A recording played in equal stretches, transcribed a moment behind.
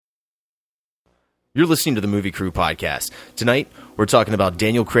You're listening to the Movie Crew podcast. Tonight, we're talking about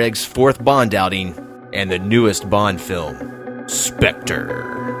Daniel Craig's fourth Bond outing and the newest Bond film, SPECTRE.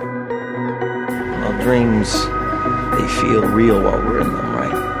 Well, dreams, they feel real while we're in them,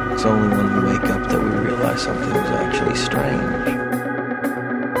 right? It's only when we wake up that we realize something was actually strange.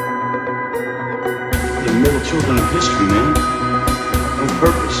 You're middle children of history, man. No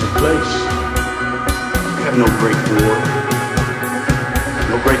purpose or place. You have no Great War.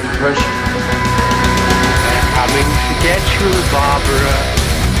 No Great Depression. Coming to get you, Barbara.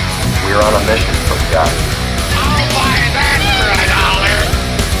 We're on a mission from God. I'll buy that for $1.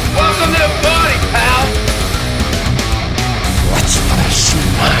 Welcome to the party, pal. Let's put a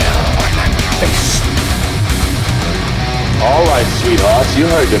smile on that face. All right, sweethearts, you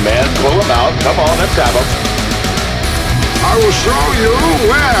heard the man. Pull him out. Come on, let's have him. I will show you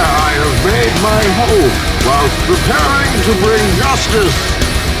where I have made my home while preparing to bring justice.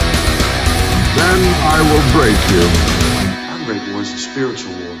 Then I will break you. Our Great War is a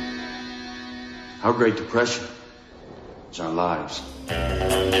spiritual war. Our Great Depression is our lives.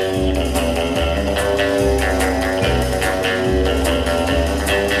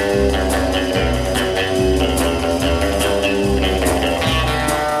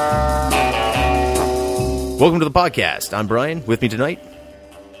 Welcome to the podcast. I'm Brian. With me tonight,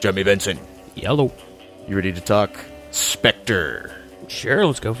 Jeremy Benson. Yellow. You ready to talk SPECTRE? Sure,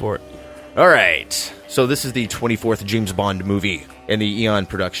 let's go for it. All right. So this is the 24th James Bond movie in the Eon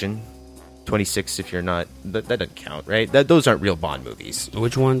production. 26 if you're not... That doesn't count, right? Those aren't real Bond movies.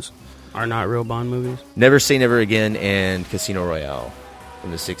 Which ones are not real Bond movies? Never Say Never Again and Casino Royale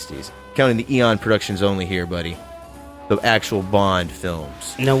in the 60s. Counting the Eon productions only here, buddy. The actual Bond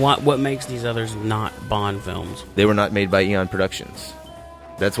films. Now, what makes these others not Bond films? They were not made by Eon Productions.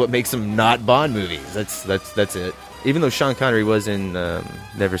 That's what makes them not Bond movies. That's it. Even though Sean Connery was in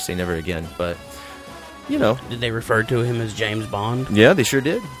Never Say Never Again, but, you know. Did they refer to him as James Bond? Yeah, they sure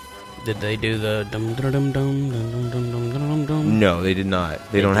did. Did they do the dum-dum-dum-dum-dum-dum-dum-dum-dum? No, they did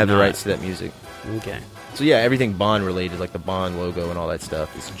not. They don't have the rights to that music. Okay. So yeah, everything Bond related, like the Bond logo and all that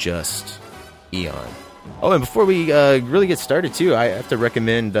stuff, is just Eon. Oh, and before we really get started, too, I have to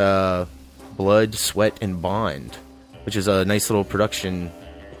recommend Blood, Sweat, and Bond, which is a nice little production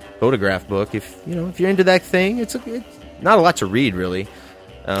photograph book. If you're into that thing, it's not a lot to read, really.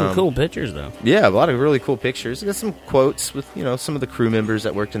 Some cool pictures, though. Yeah, a lot of really cool pictures. It got some quotes with some of the crew members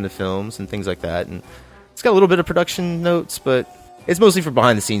that worked in the films and things like that. And it's got a little bit of production notes, but it's mostly for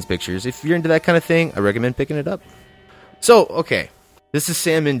behind-the-scenes pictures. If you're into that kind of thing, I recommend picking it up. So, okay, this is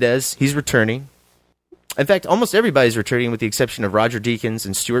Sam Mendes. He's returning. In fact, almost everybody's returning with the exception of Roger Deakins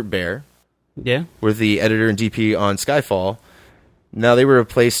and Stuart Baer. Yeah. Were the editor and DP on Skyfall. Now they were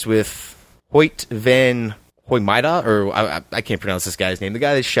replaced with Hoyt van Hoymaida, or I can't pronounce this guy's name. The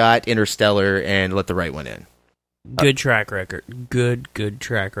guy that shot Interstellar and Let the Right One In. Good track record. Good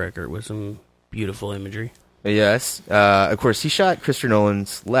track record with some beautiful imagery. Yes. Of course, he shot Christopher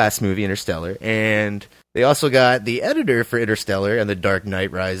Nolan's last movie, Interstellar, and they also got the editor for Interstellar and The Dark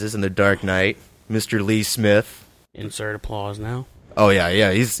Knight Rises and The Dark Knight, Mr. Lee Smith. Insert applause now. Oh,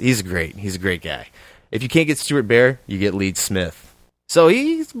 yeah, he's great. He's a great guy. If you can't get Stuart Baer, you get Lee Smith. So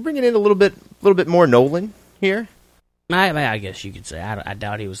he's bringing in a little bit more Nolan here. I guess you could say. I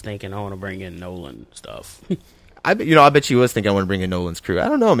doubt he was thinking, I want to bring in Nolan stuff. I bet you was thinking I want to bring in Nolan's crew. I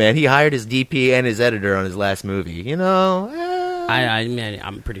don't know, man. He hired his DP and his editor on his last movie.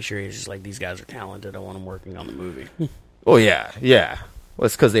 I'm pretty sure he's just like, these guys are talented. I want them working on the movie. Oh, yeah. Well,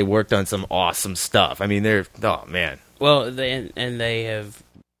 it's because they worked on some awesome stuff. I mean, oh, man. Well, they have...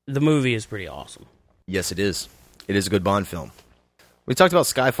 The movie is pretty awesome. Yes, it is. It is a good Bond film. We talked about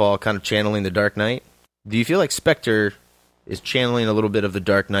Skyfall kind of channeling The Dark Knight. Do you feel like SPECTRE is channeling a little bit of The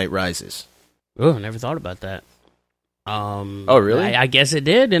Dark Knight Rises? Oh, I never thought about that. Oh, really? I guess it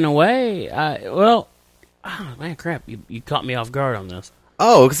did, in a way. Man, crap. You caught me off guard on this.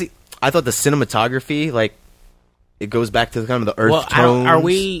 Oh, because I thought the cinematography, like, it goes back to kind of the earth tones. Are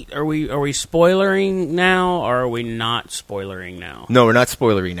we spoilering now, or are we not spoilering now? No, we're not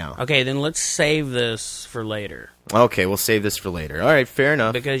spoilery now. Okay, then let's save this for later. Okay, we'll save this for later. All right, fair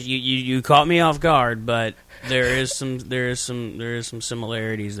enough. Because you caught me off guard, but there is some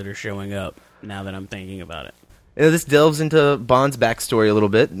similarities that are showing up now that I'm thinking about it. This delves into Bond's backstory a little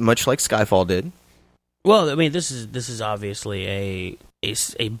bit, much like Skyfall did. Well, I mean, this is obviously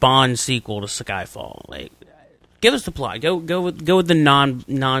a Bond sequel to Skyfall. Like, give us the plot. Go with the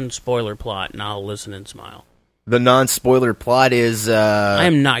non-spoiler plot, and I'll listen and smile. The non-spoiler plot is... I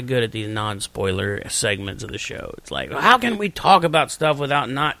am not good at these non-spoiler segments of the show. It's like, how can we talk about stuff without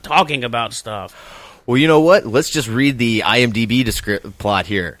not talking about stuff? Well, you know what? Let's just read the IMDb plot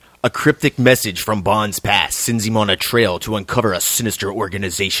here. A cryptic message from Bond's past sends him on a trail to uncover a sinister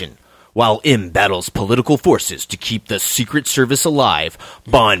organization. While M battles political forces to keep the Secret Service alive,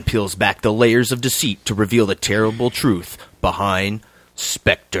 Bond peels back the layers of deceit to reveal the terrible truth behind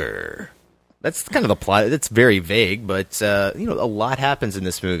SPECTRE. That's kind of the plot. It's very vague, but a lot happens in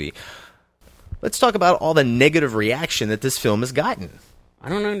this movie. Let's talk about all the negative reaction that this film has gotten. I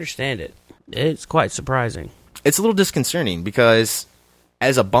don't understand it. It's quite surprising. It's a little disconcerting because,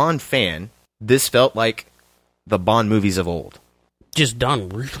 as a Bond fan, this felt like the Bond movies of old. Just done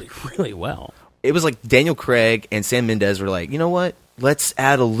really, really well. It was like Daniel Craig and Sam Mendes were like, you know what? Let's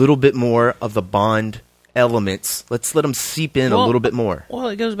add a little bit more of the Bond elements. Let's let them seep in a little bit more. Well,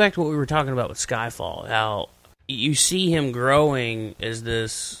 it goes back to what we were talking about with Skyfall. How you see him growing as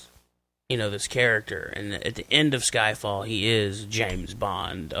this, this character. And at the end of Skyfall, he is James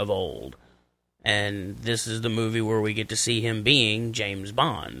Bond of old. And this is the movie where we get to see him being James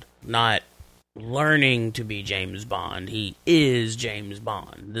Bond. Not learning to be James Bond. He is James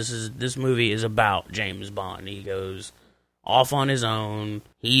Bond. This movie is about James Bond. He goes off on his own.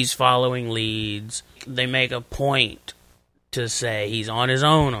 He's following leads. They make a point to say he's on his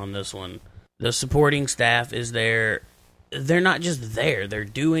own on this one. The supporting staff is there. They're not just there. They're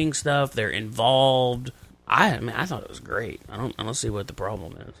doing stuff. They're involved. I thought it was great. I don't see what the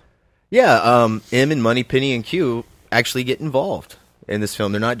problem is. Yeah, M and Moneypenny and Q actually get involved in this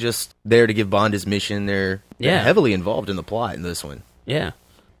film. They're not just there to give Bond his mission. They're heavily involved in the plot in this one. Yeah.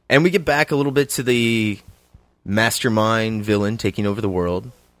 And we get back a little bit to the mastermind villain taking over the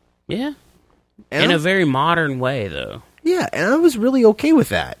world. Yeah. In a very modern way, though. Yeah, and I was really okay with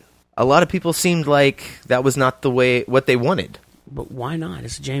that. A lot of people seemed like that was not what they wanted. But why not?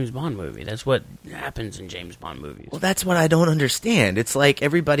 It's a James Bond movie. That's what happens in James Bond movies. Well, that's what I don't understand. It's like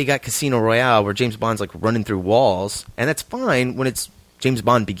everybody got Casino Royale where James Bond's like running through walls, and that's fine when it's James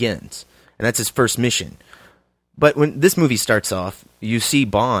Bond Begins, and that's his first mission. But when this movie starts off, you see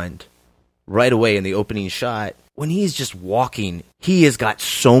Bond right away in the opening shot. When he's just walking, he has got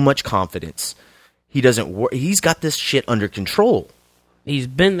so much confidence. He's got this shit under control. He's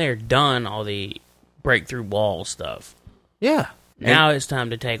been there, done all the breakthrough wall stuff. Yeah. Now it's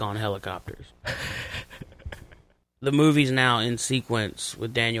time to take on helicopters. The movie's now in sequence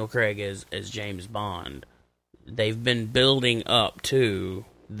with Daniel Craig as James Bond. They've been building up to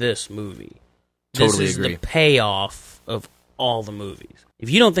this movie. Totally this is agree. The payoff of all the movies. If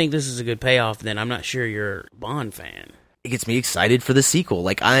you don't think this is a good payoff, then I'm not sure you're a Bond fan. It gets me excited for the sequel.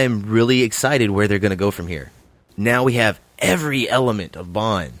 Like, I am really excited where they're going to go from here. Now we have every element of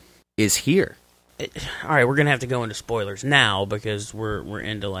Bond is here. All right, we're going to have to go into spoilers now because we're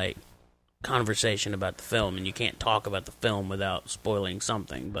into, like, conversation about the film, and you can't talk about the film without spoiling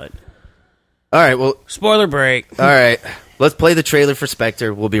something, but... All right, well... Spoiler break. All right, let's play the trailer for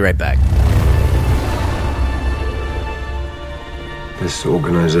SPECTRE. We'll be right back. This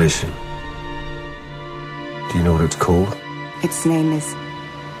organization, do you know what it's called? Its name is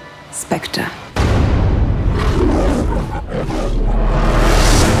SPECTRE.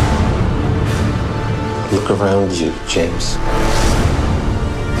 Look around you, James.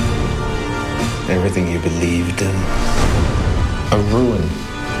 Everything you believed in, a ruin.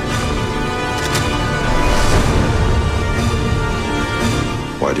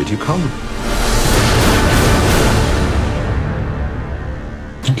 Why did you come?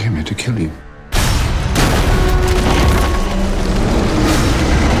 I came here to kill you.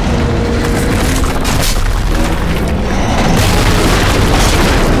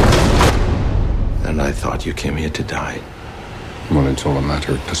 And I thought you came here to die. Well, it's all a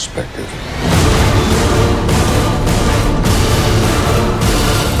matter of perspective.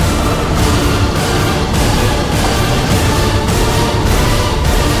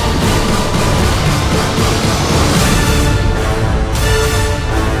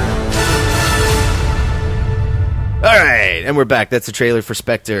 All right, and we're back. That's the trailer for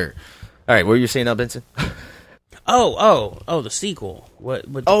SPECTRE. All right, what were you saying now, Benson? Oh, the sequel. What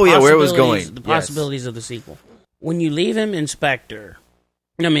where it was going. The possibilities of the sequel. When you leave him in in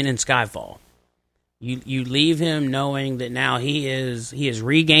Skyfall, you leave him knowing that now he has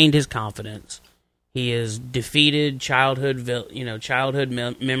regained his confidence. He has defeated childhood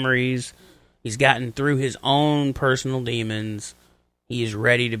memories. He's gotten through his own personal demons. He is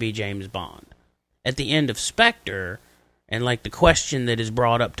ready to be James Bond. At the end of SPECTRE, and like the question that is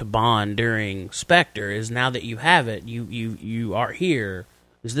brought up to Bond during SPECTRE is, now that you have it, you are here,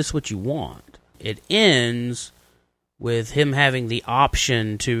 is this what you want? It ends with him having the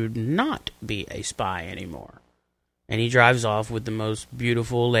option to not be a spy anymore. And he drives off with the most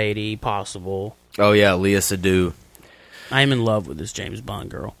beautiful lady possible. Oh, yeah, Leah Seydoux. I'm in love with this James Bond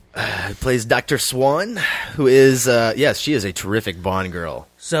girl. Plays Dr. Swan, who is, yes, she is a terrific Bond girl.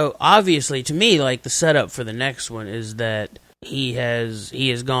 So, obviously, to me, like, the setup for the next one is that he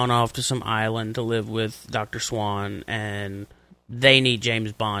has gone off to some island to live with Dr. Swan, and they need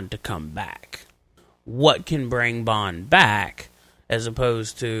James Bond to come back. What can bring Bond back, as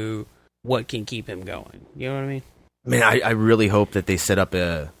opposed to what can keep him going? You know what I mean? Man, I really hope that they set up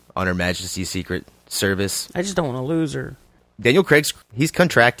on Her Majesty's Secret Service. I just don't want to lose her. Daniel Craig's he's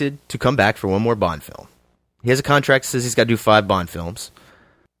contracted to come back for one more Bond film. He has a contract that says he's got to do 5 Bond films.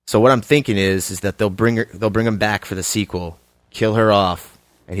 So what I'm thinking is that they'll bring him back for the sequel, kill her off,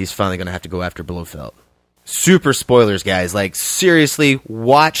 and he's finally going to have to go after Blofeld. Super spoilers, guys. Like, seriously,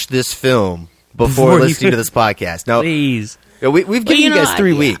 watch this film before listening to this podcast. No, please. We've given you guys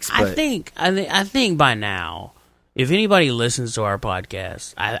 3 weeks. But I think by now, if anybody listens to our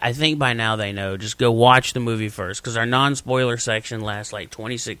podcast, I think by now they know. Just go watch the movie first, because our non-spoiler section lasts like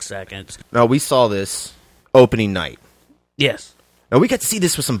 26 seconds. No, we saw this opening night. Yes. Now, we got to see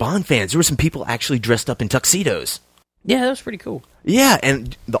this with some Bond fans. There were some people actually dressed up in tuxedos. Yeah, that was pretty cool. Yeah,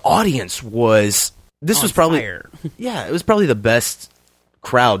 and the audience was... This was probably... fire. Yeah, it was probably the best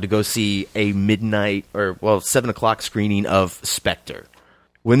crowd to go see a midnight, 7 o'clock screening of Spectre.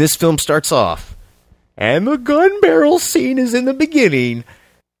 When this film starts off, and the gun barrel scene is in the beginning,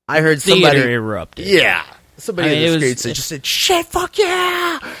 I heard somebody... Theater erupted. Yeah. Somebody in the streets just said, shit, fuck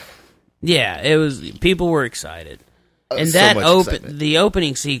yeah! Yeah, it was... People were excited. And So that much the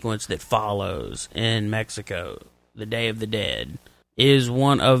opening sequence that follows in Mexico, the Day of the Dead, is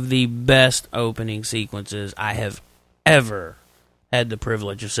one of the best opening sequences I have ever had the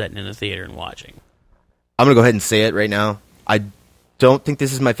privilege of sitting in a theater and watching. I'm going to go ahead and say it right now. I don't think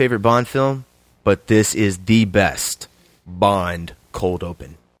this is my favorite Bond film, but this is the best Bond cold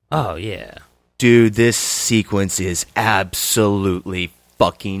open. Oh, yeah. Dude, this sequence is absolutely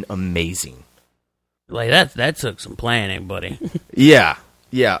fucking amazing. Like, that took some planning, buddy. Yeah.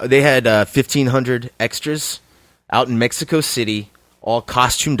 They had 1,500 extras out in Mexico City, all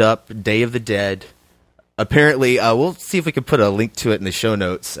costumed up, Day of the Dead. Apparently, we'll see if we can put a link to it in the show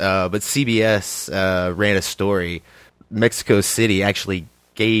notes, but CBS ran a story. Mexico City actually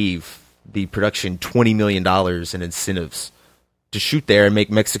gave the production $20 million in incentives to shoot there and make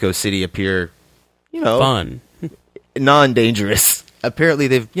Mexico City appear, fun, non-dangerous. Apparently,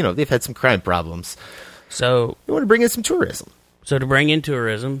 they've had some crime problems. So you want to bring in some tourism. So to bring in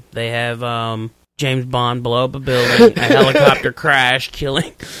tourism, they have James Bond blow up a building, a helicopter crash,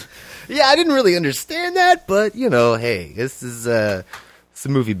 killing. Yeah, I didn't really understand that, but hey, this is it's the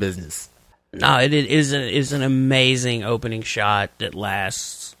movie business. No, it is an amazing opening shot that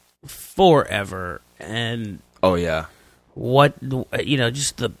lasts forever, and oh yeah. What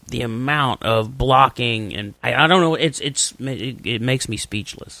just the amount of blocking, and I don't know. It makes me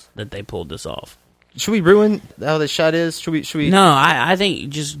speechless that they pulled this off. Should we ruin how the shot is? Should we? No, I think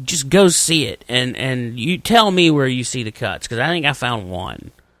just go see it, and you tell me where you see the cuts, because I think I found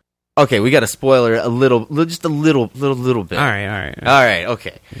one. Okay, we got a spoiler just a little bit. All right.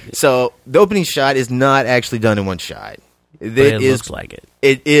 Okay. So the opening shot is not actually done in one shot. It looks like it.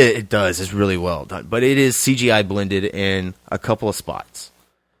 It does. It's really well done. But it is CGI blended in a couple of spots.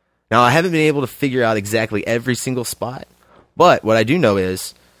 Now, I haven't been able to figure out exactly every single spot. But what I do know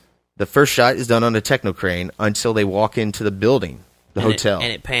is the first shot is done on a techno crane until they walk into the building, the hotel.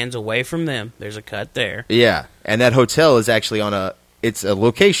 And it pans away from them. There's a cut there. Yeah. And that hotel is actually it's a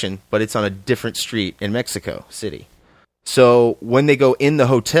location, but it's on a different street in Mexico City. So when they go in the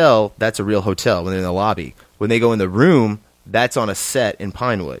hotel, that's a real hotel when they're in the lobby. When they go in the room, that's on a set in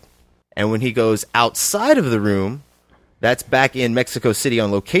Pinewood. And when he goes outside of the room, that's back in Mexico City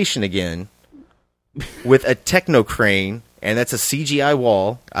on location again with a techno crane, and that's a CGI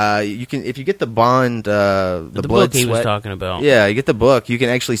wall. You can, if you get the Bond, the Blood book he was talking about. Yeah, you get the book, you can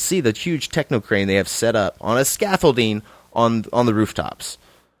actually see the huge techno crane they have set up on a scaffolding on the rooftops.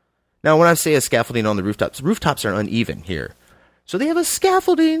 Now, when I say a scaffolding on the rooftops are uneven here. So they have a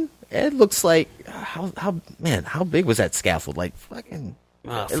scaffolding. It looks like how big was that scaffold? Like fucking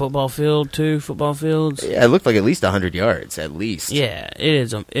football field, 2 football fields. Yeah, it looked like at least 100 yards, at least. Yeah,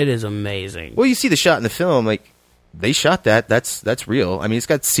 it is amazing. Well, you see the shot in the film, like they shot that. That's real. I mean, it's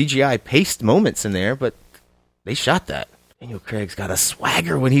got CGI paced moments in there, but they shot that. Daniel Craig's got a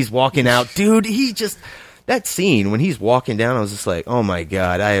swagger when he's walking out, dude. That scene when he's walking down, I was just like, oh my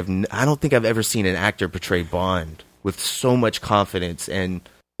god, I don't think I've ever seen an actor portray Bond with so much confidence, and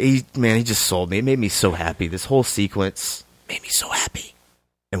he just sold me. It made me so happy. This whole sequence made me so happy.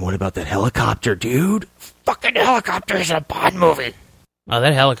 And what about that helicopter, dude? Fucking helicopter is a Bond movie. Oh,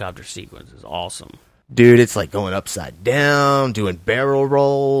 that helicopter sequence is awesome. Dude, it's like going upside down, doing barrel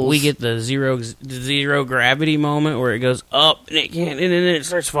rolls. We get the zero gravity moment where it goes up and it can't, and then it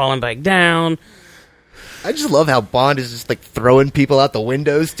starts falling back down. I just love how Bond is just like throwing people out the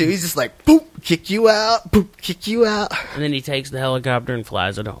windows too. He's just like, boop, kick you out, boop, kick you out. And then he takes the helicopter and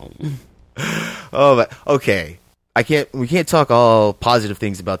flies it home. Oh, but okay. We can't talk all positive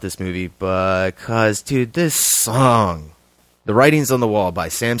things about this movie, because, dude, this song, The Writings on the Wall by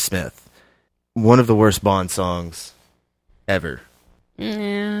Sam Smith, one of the worst Bond songs ever.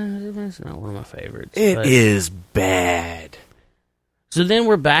 Yeah, that's not one of my favorites. It is bad. So then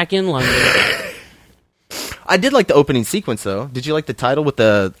we're back in London. I did like the opening sequence, though. Did you like the title with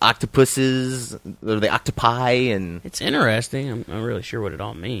the octopuses, or the octopi? And it's interesting. I'm not really sure what it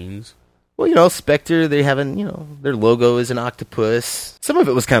all means. Well, you know, Spectre, they having, you know, their logo is an octopus. Some of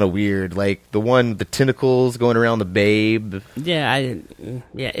it was kind of weird, like the one with the tentacles going around the babe. Yeah,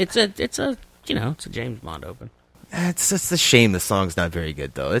 it's a James Bond open. It's just a shame the song's not very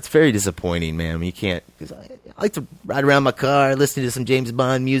good, though. It's very disappointing, man. I mean, you can't, cause I like to ride around my car listening to some James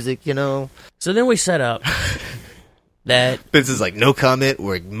Bond music, you know. So then we set up that Vince is like, no comment,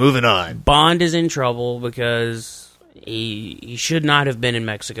 we're moving on. Bond is in trouble because he should not have been in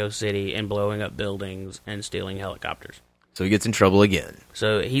Mexico City and blowing up buildings and stealing helicopters. So he gets in trouble again.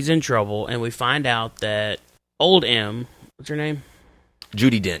 So he's in trouble, and we find out that old M, what's her name?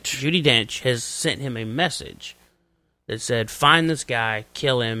 Judi Dench. Judi Dench has sent him a message that said, find this guy,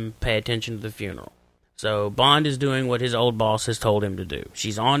 kill him, pay attention to the funeral. So Bond is doing what his old boss has told him to do.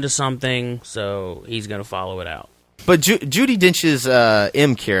 She's on to something, so he's going to follow it out. But Judi Dench's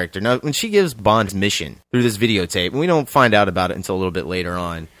M character, now when she gives Bond's mission through this videotape, and we don't find out about it until a little bit later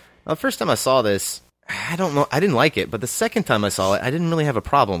on. Now, the first time I saw this, I don't know, I didn't like it, but the second time I saw it, I didn't really have a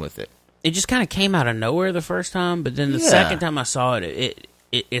problem with it. It just kind of came out of nowhere the first time, but then the second time I saw it,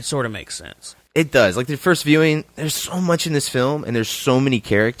 it sort of makes sense. It does. Like the first viewing, there's so much in this film, and there's so many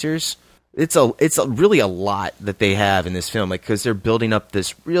characters. It's really a lot that they have in this film, like because they're building up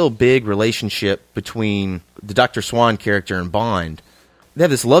this real big relationship between the Dr. Swan character and Bond. They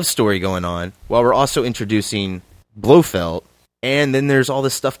have this love story going on while we're also introducing Blofeld, and then there's all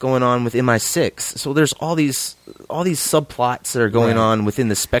this stuff going on with MI6. So there's all these subplots that are going on within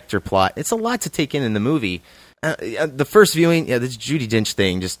the Spectre plot. It's a lot to take in the movie. The first viewing, this Judi Dench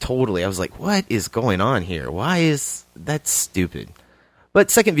thing, just totally, I was like, what is going on here? Why is that stupid? But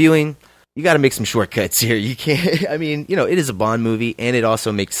second viewing, you got to make some shortcuts here. You can't, I mean, you know, it is a Bond movie, and it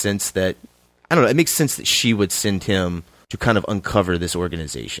also makes sense that, I don't know, it makes sense that she would send him to kind of uncover this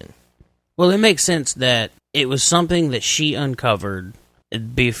organization. Well, it makes sense that it was something that she uncovered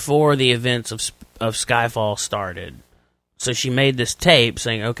before the events of Skyfall started. So she made this tape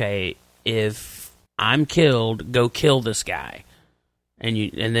saying, okay, if I'm killed, go kill this guy.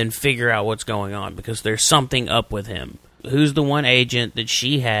 And then figure out what's going on, because there's something up with him. Who's the one agent that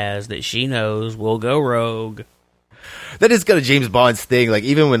she has that she knows will go rogue? That is kind of James Bond's thing. Like,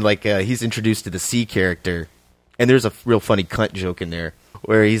 even when he's introduced to the C character, and there's a real funny cunt joke in there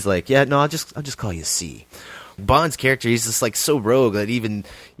where he's like, "Yeah, no, I'll just call you C." Bond's character, he's just like so rogue that even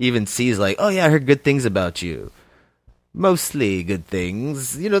C is like, "Oh yeah, I heard good things about you, mostly good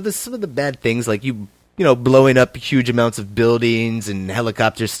things. You know, there's some of the bad things, like you know, blowing up huge amounts of buildings and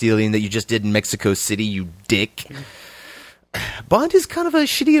helicopter stealing that you just did in Mexico City, you dick." Bond is kind of a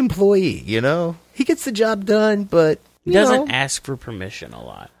shitty employee, you know? He gets the job done, but he doesn't ask for permission a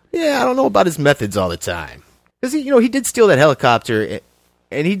lot. Yeah, I don't know about his methods all the time. Because, he did steal that helicopter,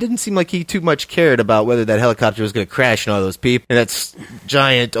 and he didn't seem like he too much cared about whether that helicopter was going to crash and all those people in that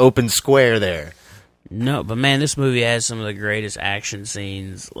giant open square there. No, but man, this movie has some of the greatest action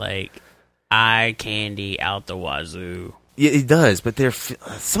scenes, like eye candy out the wazoo. Yeah, it does, but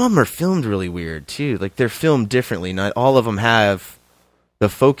some of them are filmed really weird, too. Like, they're filmed differently. Not all of them have the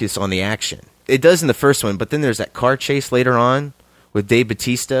focus on the action. It does in the first one, but then there's that car chase later on with Dave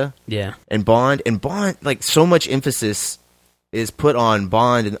Bautista and Bond. And Bond, like, so much emphasis is put on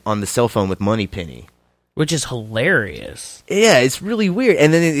Bond and on the cell phone with Moneypenny. Which is hilarious. Yeah, it's really weird.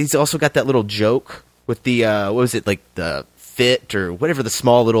 And then he's also got that little joke with the, what was it, like the Fit or whatever, the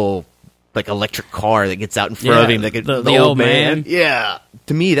small little, like, electric car that gets out in front of him. Like the old man. Yeah.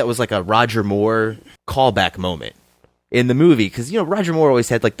 To me, that was like a Roger Moore callback moment in the movie. Because, Roger Moore always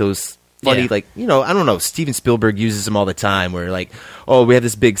had, like, those funny, like, I don't know, Steven Spielberg uses them all the time where, like, oh, we have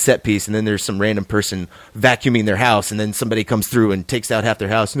this big set piece, and then there's some random person vacuuming their house, and then somebody comes through and takes out half their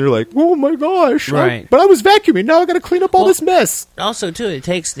house, and they're like, oh, my gosh. Right. But I was vacuuming. Now I got to clean up all this mess. Also, too, it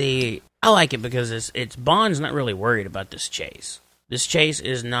takes I like it because it's Bond's not really worried about this chase. This chase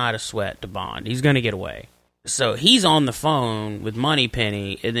is not a sweat to Bond. He's going to get away. So he's on the phone with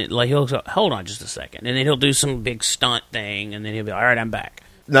Moneypenny, and then, like, he'll go, hold on just a second, and then he'll do some big stunt thing, and then he'll be, all right, I'm back.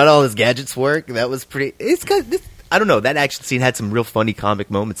 Not all his gadgets work. That was pretty. It's got. I don't know. That action scene had some real funny comic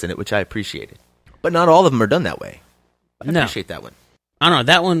moments in it, which I appreciated. But not all of them are done that way. I appreciate that one. I don't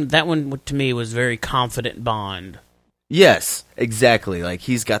know. That one to me was very confident Bond. Yes, exactly. Like,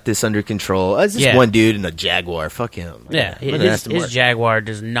 he's got this under control. It's just one dude in a Jaguar. Fuck him. Yeah, his Jaguar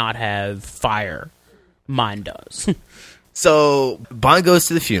does not have fire. Mine does. So, Bond goes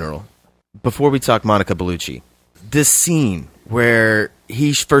to the funeral. Before we talk Monica Bellucci, this scene where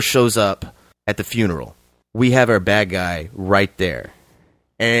he first shows up at the funeral, we have our bad guy right there.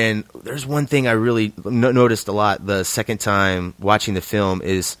 And there's one thing I really noticed a lot the second time watching the film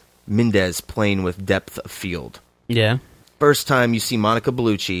is Mendez playing with depth of field. Yeah. First time you see Monica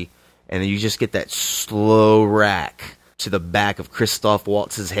Bellucci, and then you just get that slow rack to the back of Christoph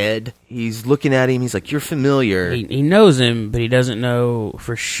Waltz's head. He's looking at him. He's like, you're familiar. He knows him, but he doesn't know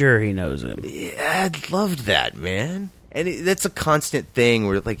for sure he knows him. Yeah, I loved that, man. And that's a constant thing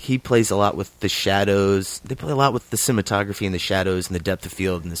where, like, he plays a lot with the shadows. They play a lot with the cinematography and the shadows and the depth of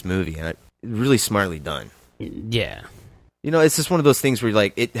field in this movie. And really smartly done. Yeah. You know, it's just one of those things where,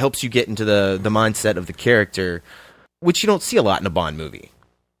 like, it helps you get into the mindset of the character, which you don't see a lot in a Bond movie.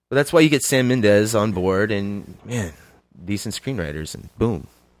 But that's why you get Sam Mendes on board, and, man, decent screenwriters, and boom.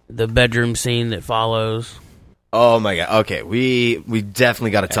 The bedroom scene that follows. Oh, my God. Okay, we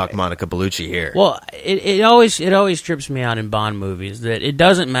definitely got to talk Monica Bellucci here. Well, it always trips me out in Bond movies that it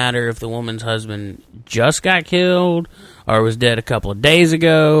doesn't matter if the woman's husband just got killed or was dead a couple of days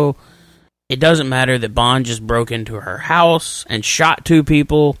ago. It doesn't matter that Bond just broke into her house and shot 2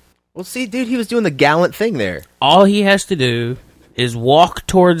 people. Well, see, dude, he was doing the gallant thing there. All he has to do is walk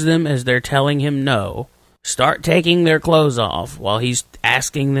towards them as they're telling him no, start taking their clothes off while he's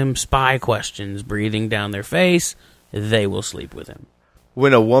asking them spy questions, breathing down their face. They will sleep with him.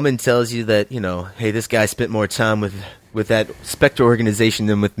 When a woman tells you that, you know, hey, this guy spent more time with that SPECTRE organization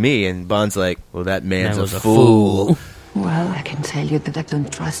than with me, and Bond's like, well, that man's a fool. Well, I can tell you that I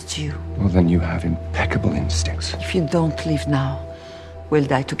don't trust you. Well, then you have impeccable instincts. If you don't leave now, we'll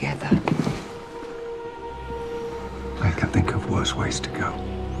die together. I can think of worse ways to go.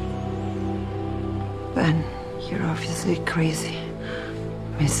 Then you're obviously crazy,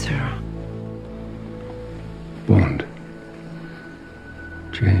 Mr. Bond.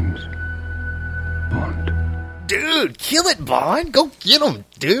 James Bond. Dude, kill it, Bond. Go get him,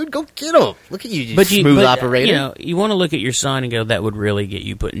 dude. Go get him. Look at you, smooth operator. You know, you want to look at your son and go, that would really get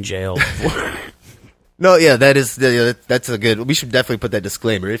you put in jail. No, yeah, that's a good... We should definitely put that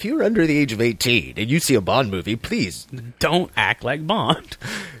disclaimer. If you're under the age of 18 and you see a Bond movie, please... don't act like Bond.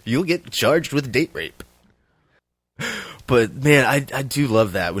 You'll get charged with date rape. But, man, I do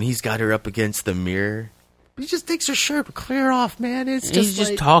love that. When he's got her up against the mirror, he just takes her shirt clear off, man. He's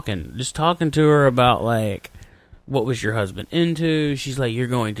just talking to her about, like, what was your husband into? She's like, you're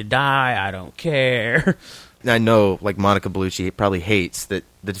going to die. I don't care. I know, like, Monica Bellucci probably hates that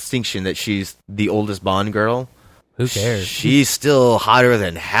the distinction that she's the oldest Bond girl. Who cares? She's still hotter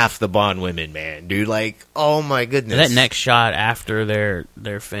than half the Bond women, man, dude. Like, oh my goodness. That next shot after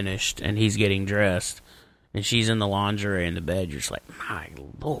they're finished and he's getting dressed and she's in the lingerie in the bed, you're just like, my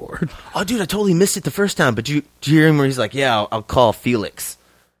lord. Oh, dude, I totally missed it the first time. But did you hear him where he's like, yeah, I'll call Felix.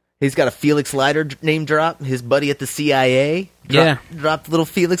 He's got a Felix Leiter name drop. His buddy at the CIA. Dropped a little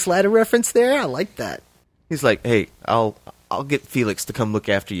Felix Leiter reference there. I like that. He's like, hey, I'll get Felix to come look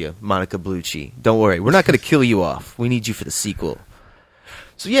after you, Monica Bellucci. Don't worry. We're not going to kill you off. We need you for the sequel.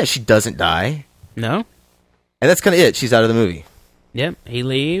 So, yeah, she doesn't die. No. And that's kind of it. She's out of the movie. Yep. He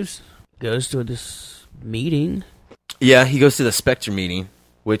leaves, goes to this meeting. Yeah, he goes to the SPECTRE meeting,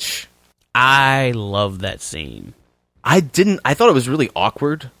 which... I love that scene. I thought it was really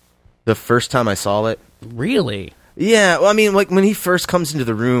awkward the first time I saw it. Really? Yeah, well, I mean, like, when he first comes into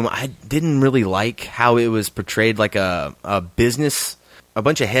the room, I didn't really like how it was portrayed like a business, a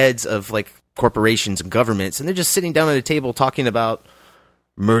bunch of heads of, like, corporations and governments, and they're just sitting down at a table talking about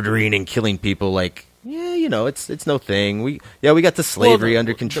murdering and killing people, like, yeah, you know, it's no thing. We got the slavery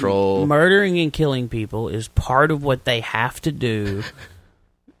under control. Murdering and killing people is part of what they have to do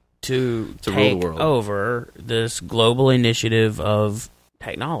to take rule the world over this global initiative of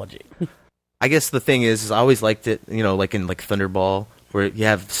technology. I guess the thing is I always liked it, you know, like in like Thunderball, where you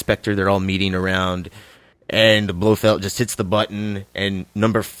have SPECTRE, they're all meeting around, and Blofeld just hits the button, and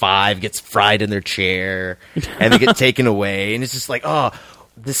number 5 gets fried in their chair, and they get taken away, and it's just like, oh,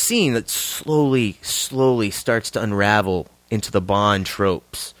 the scene that slowly starts to unravel into the Bond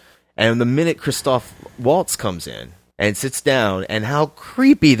tropes. And the minute Christoph Waltz comes in, and sits down, and how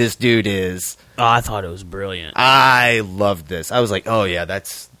creepy this dude is. Oh, I thought it was brilliant. I loved this. I was like, oh yeah,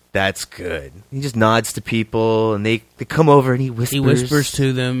 that's good. He just nods to people, and they come over, and he whispers. He whispers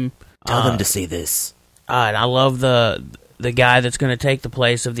to them. Tell them to say this. And I love the guy that's going to take the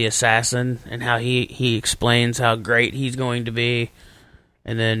place of the assassin, and how he explains how great he's going to be.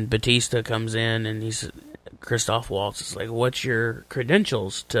 And then Batista comes in, and Christoph Waltz is like, what's your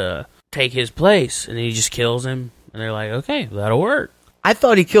credentials to take his place? And he just kills him, and they're like, okay, that'll work. I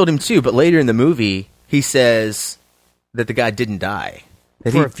thought he killed him too, but later in the movie, he says that the guy didn't die.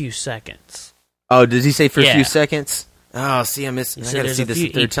 For a few seconds. Oh, did he say for a few seconds? Oh, see, I got to see this a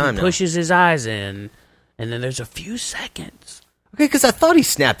third time now. He pushes his eyes in, and then there's a few seconds. Okay, because I thought he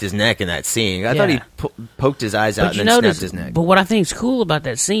snapped his neck in that scene. I thought he poked his eyes out and then snapped his neck. But what I think is cool about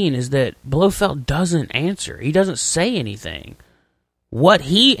that scene is that Blofeld doesn't answer. He doesn't say anything. What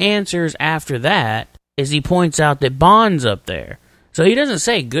he answers after that is he points out that Bond's up there. So he doesn't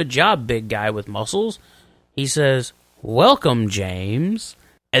say, good job, big guy with muscles. He says, welcome, James.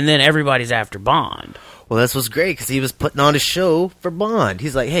 And then everybody's after Bond. Well, that's what's great, because he was putting on a show for Bond.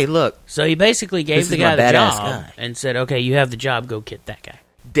 He's like, hey, look. So he basically gave the guy the job and said, okay, you have the job, go get that guy.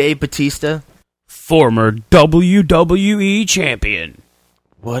 Dave Batista. Former WWE champion.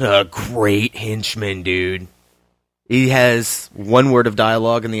 What a great henchman, dude. He has one word of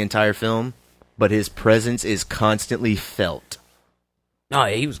dialogue in the entire film, but his presence is constantly felt. Oh,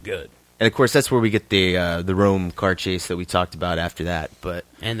 yeah, he was good. And, of course, that's where we get the Rome car chase that we talked about after that.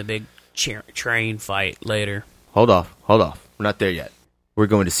 And the big train fight later. Hold off. We're not there yet. We're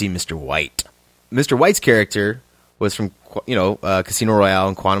going to see Mr. White. Mr. White's character was from, Casino Royale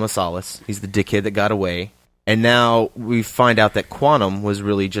and Quantum of Solace. He's the dickhead that got away. And now we find out that Quantum was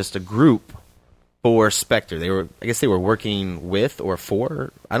really just a group for SPECTRE. I guess they were working with or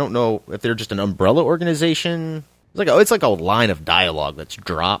for. I don't know if they're just an umbrella organization. It's like a line of dialogue that's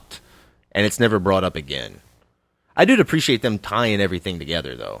dropped, and it's never brought up again. I did appreciate them tying everything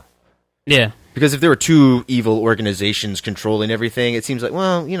together, though. Yeah. Because if there were two evil organizations controlling everything, it seems like,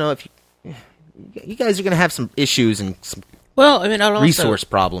 well, if you guys are going to have some issues and some resource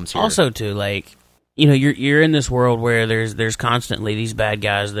problems here. Also, too, you're in this world where there's constantly these bad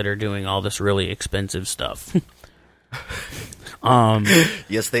guys that are doing all this really expensive stuff.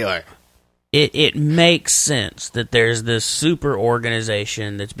 Yes, they are. It makes sense that there's this super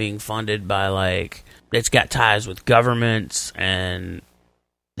organization that's being funded by, that's got ties with governments and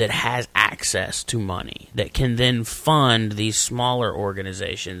that has access to money that can then fund these smaller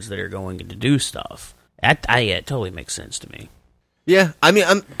organizations that are going to do stuff. It totally makes sense to me. Yeah, I mean,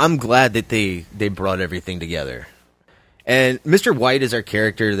 I'm glad that they brought everything together. And Mr. White is our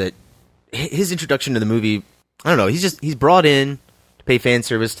character that his introduction to the movie, I don't know, he's brought in to pay fan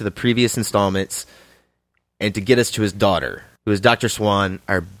service to the previous installments and to get us to his daughter, who is Dr. Swan,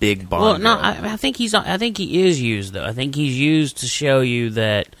 our big Bond. Well, no, I think he is used though. I think he's used to show you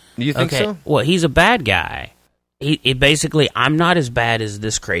that. You think so? Well, he's a bad guy. He basically, I'm not as bad as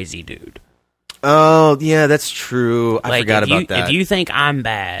this crazy dude. Oh, yeah, that's true. I forgot about that. If you think I'm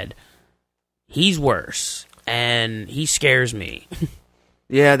bad, he's worse, and he scares me.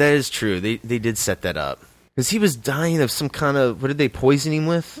 Yeah, that is true. They did set that up. Because he was dying of some kind of, what did they poison him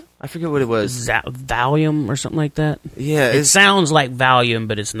with? I forget what it was. Valium or something like that? Yeah. It sounds like Valium,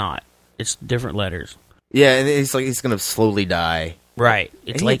 but it's not. It's different letters. Yeah, and he's going to slowly die. Right.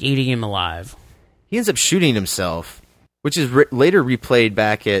 It's like eating him alive. He ends up shooting himself, which is later replayed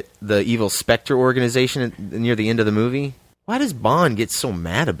back at the evil SPECTRE organization near the end of the movie. Why does Bond get so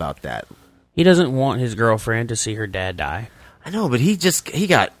mad about that? He doesn't want his girlfriend to see her dad die. I know, but he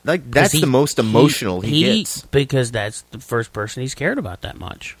got, that's the most emotional he gets. Because that's the first person he's cared about that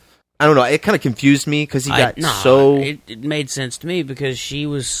much. I don't know, it kind of confused me, because he got It made sense to me, because she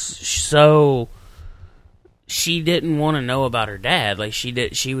was so... She didn't want to know about her dad.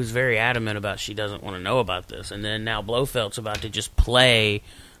 She was very adamant about she doesn't want to know about this. And then now Blofeld's about to just play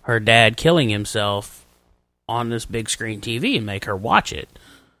her dad killing himself on this big screen TV and make her watch it.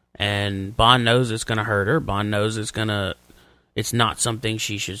 And Bond knows it's going to hurt her. Bond knows it's not something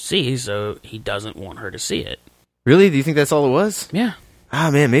she should see, so he doesn't want her to see it. Really? Do you think that's all it was? Yeah.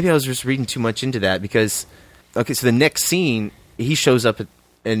 Ah, man, maybe I was just reading too much into that, because... Okay, so the next scene, he shows up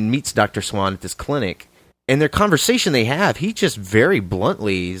and meets Dr. Swan at this clinic, and their conversation they have, he just very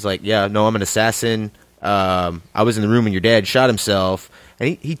bluntly, he's like, yeah, no, I'm an assassin, I was in the room when your dad shot himself,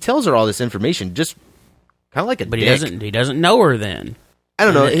 and he tells her all this information, just kind of like a dick. But he doesn't know her then. I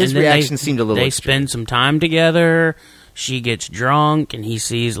don't know, his reaction seemed a little They extreme. spend some time together, she gets drunk, and he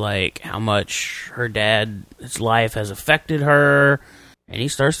sees, how much her dad's life has affected her, and he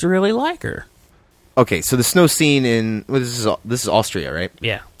starts to really like her. Okay, so the snow scene in this is Austria, right?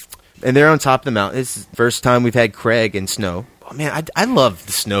 Yeah. And they're on top of the mountain. It's the first time we've had Craig in snow. Oh man, I love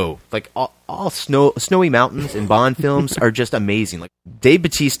the snow. Like all snowy mountains in Bond films are just amazing. Like Dave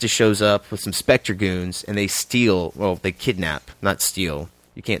Bautista shows up with some Spectre goons, and they kidnap, not steal.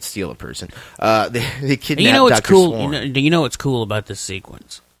 You can't steal a person. They kidnap. You know what's Dr. cool? Swan. Do you know what's cool about this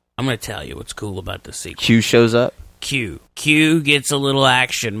sequence? I'm going to tell you what's cool about this sequence. Q shows up. Q gets a little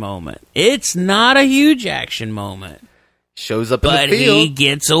action moment. It's not a huge action moment. Shows up but in the field. He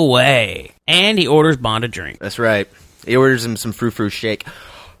gets away. And he orders Bond a drink. That's right. He orders him some frou-frou shake.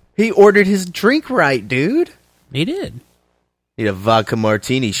 He ordered his drink right, dude. He did. He had a vodka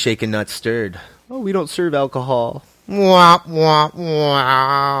martini, shaken not stirred. Oh, we don't serve alcohol. Wah, wah,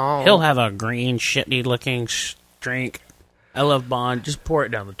 wah. He'll have a green, shitty-looking drink. I love Bond. Just pour it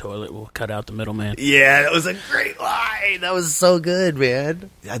down the toilet. We'll cut out the middleman. Yeah, that was a great line. That was so good, man.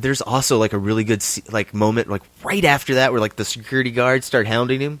 There's also like a really good moment like right after that where like the security guards start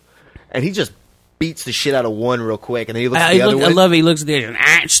hounding him, and he just beats the shit out of one real quick, and then he looks at the other one. I love it. He looks at the other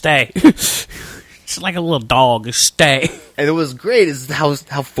one. Stay. It's like a little dog. Stay. And it was great is how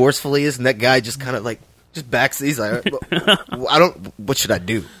forceful he is, and that guy just kind of like just backs. He's like, what should I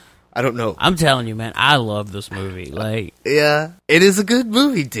do? I don't know. I'm telling you, man, I love this movie. Like, yeah, it is a good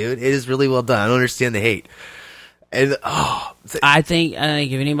movie, dude. It is really well done. I don't understand the hate. And I think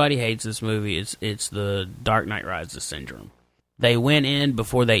if anybody hates this movie, it's the Dark Knight Rises syndrome. They went in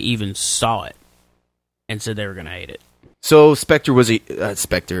before they even saw it and said they were going to hate it. So Skyfall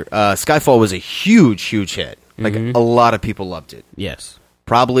was a huge hit. Like a lot of people loved it. Yes,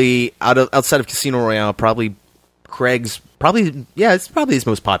 probably outside of Casino Royale, probably Craig's it's probably his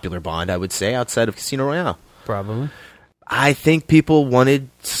most popular Bond, I would say, outside of Casino Royale. Probably. I think people wanted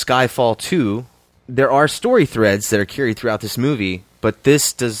Skyfall 2. There are story threads that are carried throughout this movie, but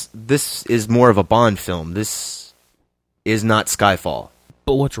this is more of a Bond film. This is not Skyfall.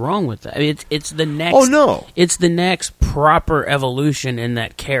 But what's wrong with that? I mean, it's the next. Oh no! It's the next proper evolution in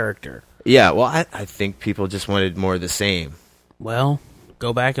that character. Yeah, well, I think people just wanted more of the same. Well,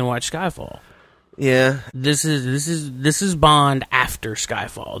 go back and watch Skyfall. Yeah, this is Bond after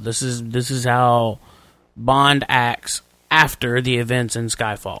Skyfall. This is how Bond acts after the events in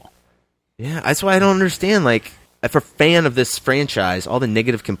Skyfall. Yeah, that's why I don't understand. Like, if a fan of this franchise, all the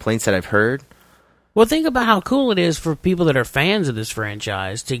negative complaints that I've heard. Well, think about how cool it is for people that are fans of this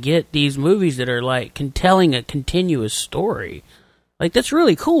franchise to get these movies that are like telling a continuous story. Like, that's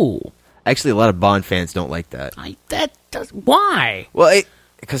really cool. Actually, a lot of Bond fans don't like that. Why? Well,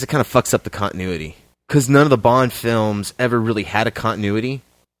 because it kind of fucks up the continuity. Because none of the Bond films ever really had a continuity.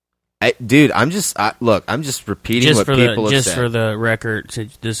 I'm just repeating what people have said. Just for the record,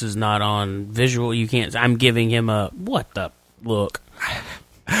 since this is not on visual, you can't. I'm giving him a what the look.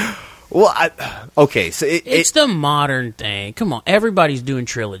 Well, okay, so it's the modern thing. Come on, everybody's doing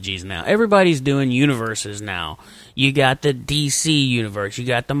trilogies now. Everybody's doing universes now. You got the DC universe. You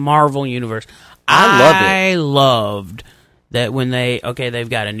got the Marvel universe. I loved that when they've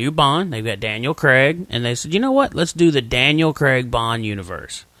got a new Bond. They've got Daniel Craig, and they said, you know what? Let's do the Daniel Craig Bond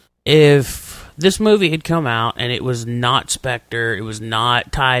universe. If this movie had come out and it was not Spectre, it was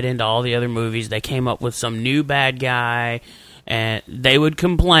not tied into all the other movies, they came up with some new bad guy, and they would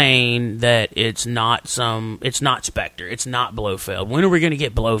complain that it's not Spectre, it's not Blofeld. When are we going to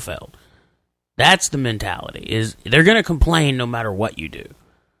get Blofeld? That's the mentality. Is they're going to complain no matter what you do.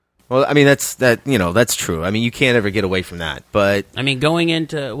 Well, I mean that's true. I mean, you can't ever get away from that. But I mean,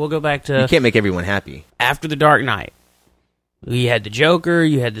 we'll go back to you can't make everyone happy. After The Dark Knight, you had the Joker,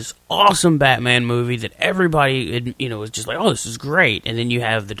 you had this awesome Batman movie that everybody, was just like, oh, this is great. And then you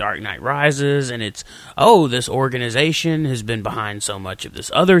have The Dark Knight Rises, and it's, oh, this organization has been behind so much of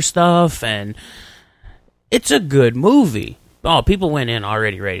this other stuff, and it's a good movie. Oh, people went in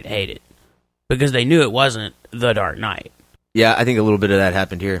already ready to hate it because they knew it wasn't The Dark Knight. Yeah, I think a little bit of that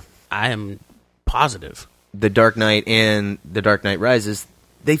happened here. I am positive. The Dark Knight and The Dark Knight Rises,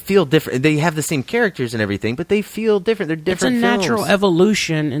 they feel different. They have the same characters and everything, but they feel different. They're different films. It's a natural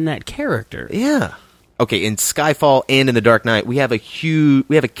evolution in that character. Yeah. Okay, in Skyfall and in The Dark Knight, we have a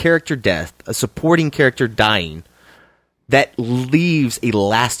character death, a supporting character dying, that leaves a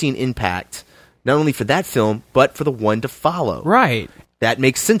lasting impact, not only for that film, but for the one to follow. Right. That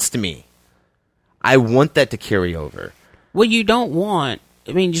makes sense to me. I want that to carry over. Well, you don't want...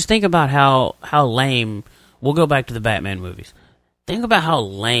 I mean, just think about how lame... We'll go back to the Batman movies. Think about how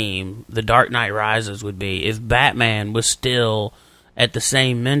lame The Dark Knight Rises would be if Batman was still at the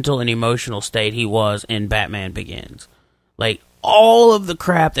same mental and emotional state he was in Batman Begins. Like, all of the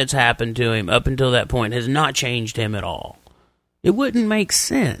crap that's happened to him up until that point has not changed him at all. It wouldn't make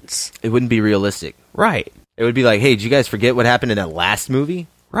sense. It wouldn't be realistic. Right. It would be like, hey, did you guys forget what happened in that last movie?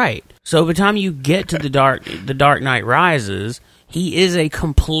 Right. So by the time you get to the Dark Knight Rises, he is a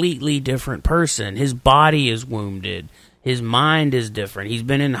completely different person. His body is wounded. His mind is different. He's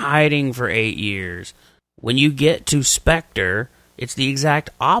been in hiding for 8 years. When you get to Spectre, it's the exact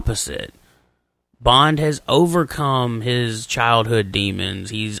opposite. Bond has overcome his childhood demons.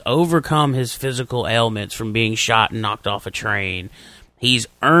 He's overcome his physical ailments from being shot and knocked off a train. He's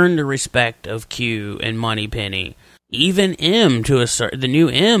earned the respect of Q and Moneypenny. Even the new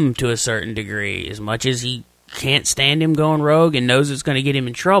M to a certain degree, as much as he can't stand him going rogue and knows it's going to get him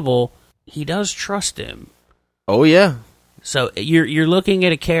in trouble, he does trust him. Oh, yeah. So you're looking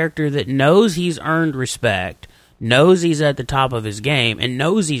at a character that knows he's earned respect, knows he's at the top of his game, and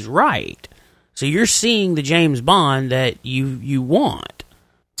knows he's right. So you're seeing the James Bond that you want.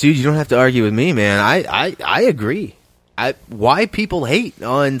 Dude, you don't have to argue with me, man. I agree. Why people hate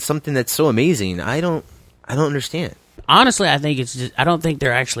on something that's so amazing, I don't understand. Honestly, I don't think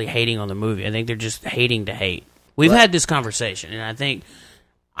they're actually hating on the movie. I think they're just hating to hate. We've had this conversation, and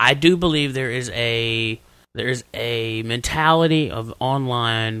I do believe there is a mentality of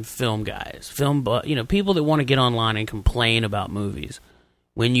online film guys, people that want to get online and complain about movies.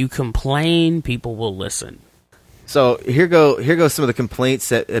 When you complain, people will listen. So here go some of the complaints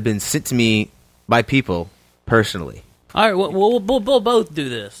that have been sent to me by people personally. All right, we'll both do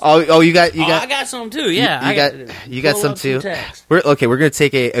this. Oh, you got. I got some too. Yeah, you got some too. We're going to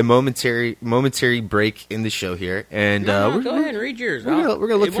take a momentary break in the show here, and go ahead and read yours. We're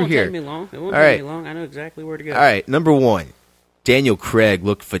gonna look through here. It won't take me long. I know exactly where to go. All right, number 1, Daniel Craig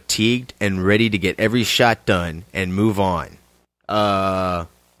looked fatigued and ready to get every shot done and move on.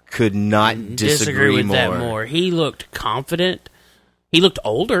 Could not disagree with more. that more. He looked confident. He looked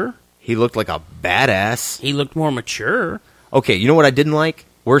older. He looked like a badass. He looked more mature. Okay, you know what I didn't like?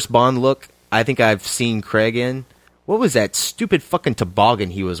 Worst Bond look I think I've seen Craig in. What was that stupid fucking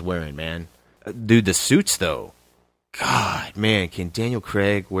toboggan he was wearing, man? Dude, the suits, though. God, man, can Daniel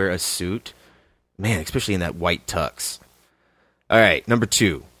Craig wear a suit? Man, especially in that white tux. All right, number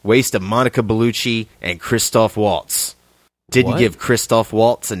 2. Waste of Monica Bellucci and Christoph Waltz. Didn't give Christoph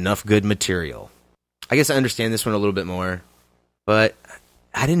Waltz enough good material. I guess I understand this one a little bit more, but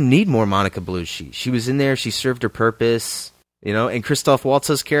I didn't need more Monica Bellucci. She was in there. She served her purpose, and Christoph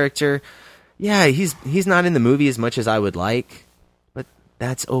Waltz's character, yeah, he's not in the movie as much as I would like, but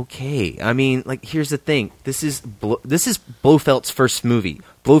that's okay. I mean, like, here's the thing. This is Blofeld's first movie.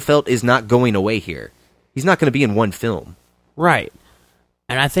 Blofeld is not going away here. He's not going to be in one film. Right.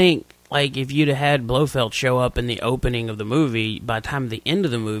 And I think, like, if you'd have had Blofeld show up in the opening of the movie, by the time of the end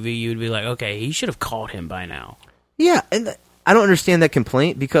of the movie, you'd be like, okay, he should have caught him by now. Yeah, and I don't understand that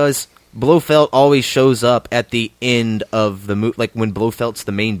complaint, because Blofeld always shows up at the end of the movie, like when Blofeld's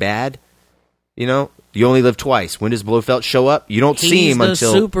the main bad. You only live twice. When does Blofeld show up? You don't see him until... He's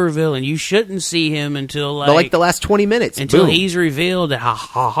the super villain. You shouldn't see him until, like the last 20 minutes. Until Boom. He's revealed that,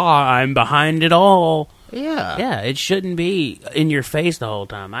 I'm behind it all. Yeah. Yeah, it shouldn't be in your face the whole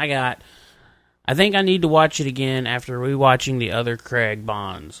time. I think I need to watch it again after rewatching the other Craig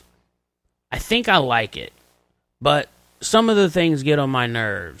Bonds. I think I like it, but some of the things get on my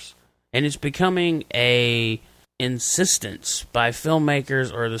nerves, and it's becoming a insistence by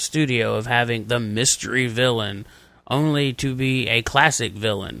filmmakers or the studio of having the mystery villain only to be a classic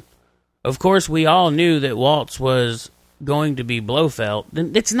villain. Of course, we all knew that Waltz was going to be Blofeld.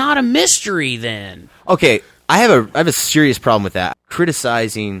 Then it's not a mystery then. Okay, I have a serious problem with that.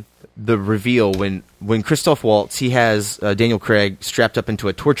 Criticizing the reveal when Christoph Waltz, he has Daniel Craig strapped up into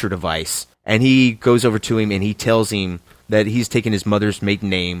a torture device, and he goes over to him and he tells him that he's taken his mother's maiden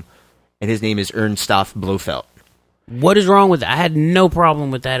name, and his name is Ernstoff Blofeld. What is wrong with that? I had no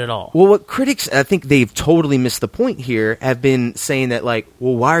problem with that at all. Well, what critics, I think they've totally missed the point here, have been saying that, like,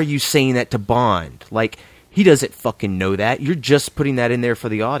 well, why are you saying that to Bond? Like, he doesn't fucking know that. You're just putting that in there for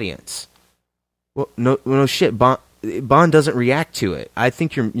the audience. Well, no shit. Bond doesn't react to it. I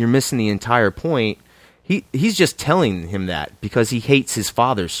think you're missing the entire point. He's just telling him that because he hates his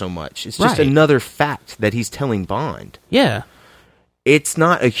father so much. It's just another fact that he's telling Bond. Yeah. It's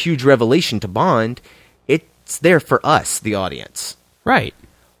not a huge revelation to Bond. It's there for us, the audience. Right.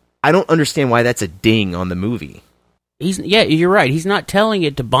 I don't understand why that's a ding on the movie. You're right. He's not telling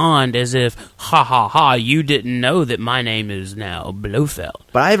it to Bond as if, ha, you didn't know that my name is now Blofeld.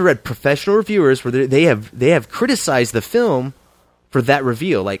 But I've read professional reviewers where they have criticized the film for that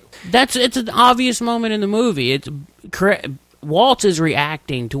reveal. Like, it's an obvious moment in the movie. Waltz is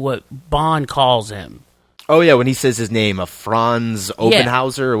reacting to what Bond calls him. Oh yeah, when he says his name, Franz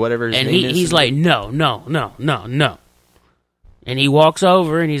Oppenhauser or whatever his name is. And he's like, no. And he walks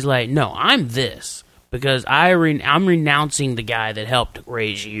over and he's like, no, I'm this. Because I'm renouncing the guy that helped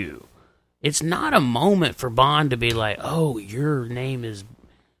raise you. It's not a moment for Bond to be like, oh, your name is...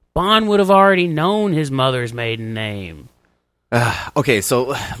 Bond would have already known his mother's maiden name. Okay,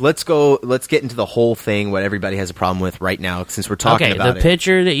 so let's get into the whole thing, what everybody has a problem with right now, since we're talking about it. Okay, the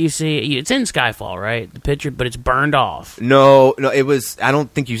picture that you see, it's in Skyfall, right? The picture, but it's burned off. No, it was, I don't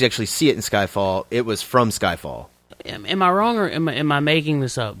think you actually see it in Skyfall. It was from Skyfall. Am I wrong, or am I making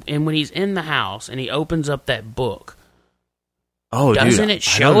this up? And when he's in the house and he opens up that book, doesn't it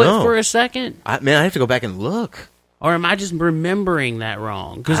show it for a second? I have to go back and look. Or am I just remembering that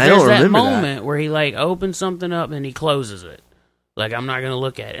wrong? Because there's that moment where he like opens something up and he closes it. Like, I'm not going to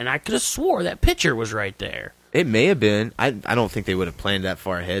look at it. And I could have swore that picture was right there. It may have been. I don't think they would have planned that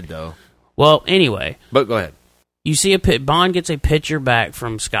far ahead, though. Well, anyway. But go ahead. You see Bond gets a picture back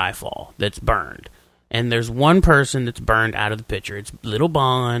from Skyfall that's burned. And there's one person that's burned out of the picture. It's little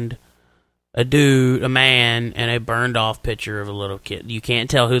Bond, a dude, a man, and a burned off picture of a little kid. You can't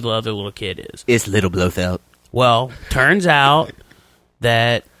tell who the other little kid is. It's little Blofeld. Well, turns out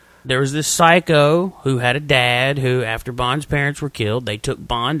that there was this psycho who had a dad who, after Bond's parents were killed, they took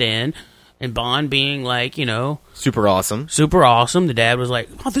Bond in, and Bond being like, super awesome. The dad was like,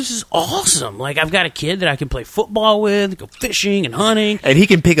 oh, this is awesome. Like, I've got a kid that I can play football with, go fishing and hunting. And he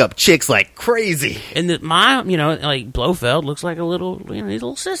can pick up chicks like crazy. And like Blofeld looks like a little, he's a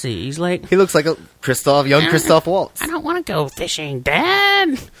little sissy. He's like... He looks like a young Christoph Waltz. I don't want to go fishing,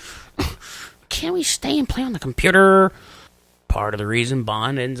 Dad. Can't we stay and play on the computer? Part of the reason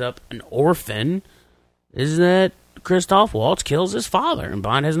Bond ends up an orphan is that Christoph Waltz kills his father, and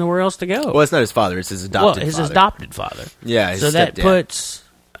Bond has nowhere else to go. Well, it's not his father; it's his adopted father. His adopted father. Yeah, his so that stepdad. Puts,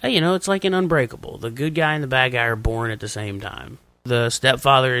 it's like an Unbreakable. The good guy and the bad guy are born at the same time. The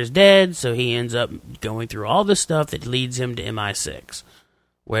stepfather is dead, so he ends up going through all the stuff that leads him to MI6,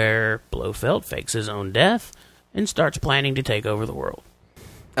 where Blofeld fakes his own death and starts planning to take over the world.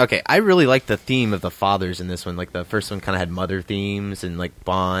 Okay, I really like the theme of the fathers in this one. Like, the first one kind of had mother themes, and like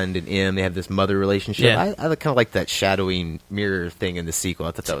Bond and M, they have this mother relationship. Yeah. I kind of like that shadowing mirror thing in the sequel.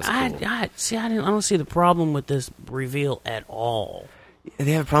 I thought that was cool. I don't see the problem with this reveal at all.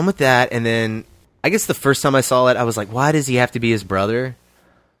 They have a problem with that, and then I guess the first time I saw it, I was like, why does he have to be his brother?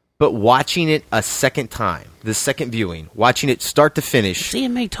 But watching it a second time, the second viewing, watching it start to finish... See, it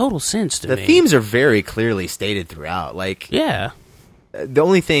made total sense to me. The themes are very clearly stated throughout. Like, yeah. The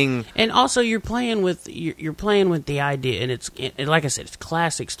only thing... And also, you're playing with the idea, and like I said, it's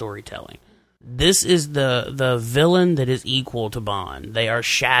classic storytelling. This is the villain that is equal to Bond. They are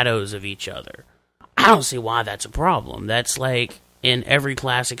shadows of each other. I don't see why that's a problem. That's like in every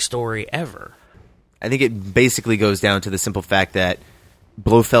classic story ever. I think it basically goes down to the simple fact that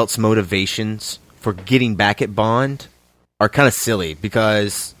Blofeld's motivations for getting back at Bond are kind of silly,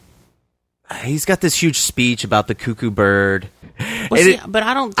 because he's got this huge speech about the cuckoo bird. But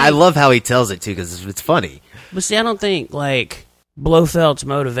I don't think... I love how he tells it, too, because it's funny. But see, I don't think, like, Blofeld's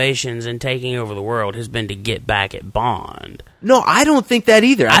motivations in taking over the world has been to get back at Bond. No, I don't think that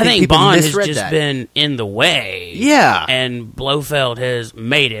either. I think Bond has just been in the way. Yeah. And Blofeld has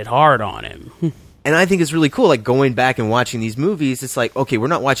made it hard on him. And I think it's really cool, like, going back and watching these movies, it's like, okay, we're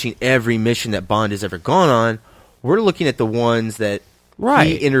not watching every mission that Bond has ever gone on. We're looking at the ones that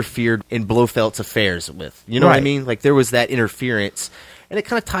he interfered in Blofeld's affairs with. You know what I mean? Like, there was that interference, and it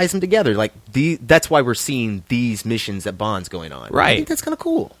kind of ties them together. Like, that's why we're seeing these missions that Bond's going on. Right. I think that's kind of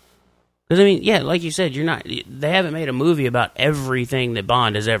cool. Because, I mean, yeah, like you said, they haven't made a movie about everything that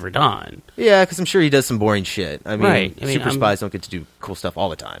Bond has ever done. Yeah, because I'm sure he does some boring shit. I mean, super spies don't get to do cool stuff all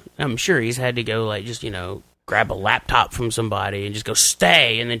the time. I'm sure he's had to go, like, just, grab a laptop from somebody and just go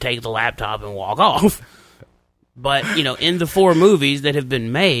stay and then take the laptop and walk off. But, in the 4 movies that have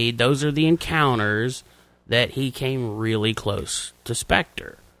been made, those are the encounters that he came really close to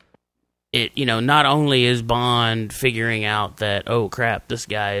SPECTRE. It, not only is Bond figuring out that, oh crap, this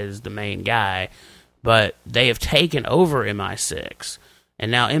guy is the main guy, but they have taken over MI6. And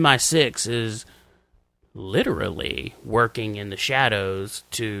now MI6 is literally working in the shadows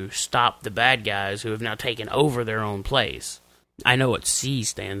to stop the bad guys who have now taken over their own place. I know what C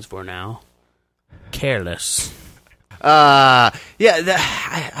stands for now. Careless. I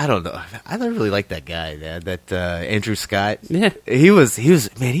don't know. I don't really like that guy, man. That Andrew Scott. Yeah, he was.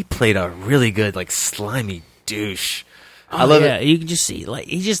 Man, he played a really good, like, slimy douche. I love it. You can just see, like,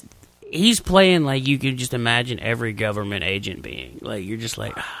 he's playing like you could just imagine every government agent being. Like, you're just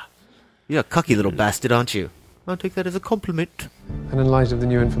like, you're a cocky little bastard, aren't you? I'll take that as a compliment. And in light of the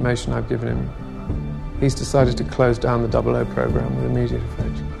new information I've given him, he's decided to close down the 00 program with immediate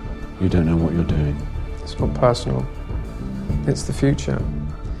effect. You don't know what you're doing. It's not personal. It's the future.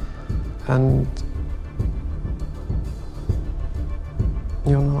 And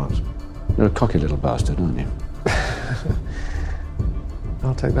you're not. You're a cocky little bastard, aren't you?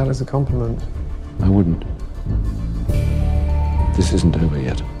 I'll take that as a compliment. I wouldn't. This isn't over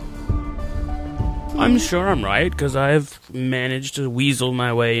yet. I'm sure I'm right, because I've managed to weasel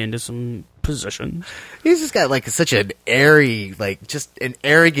my way into some positions. He's just got like such an airy, like just an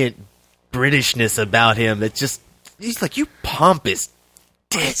arrogant Britishness about him that just, he's like, you pompous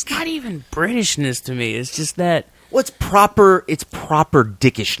dick. It's not even Britishness to me. It's just that. Well, it's proper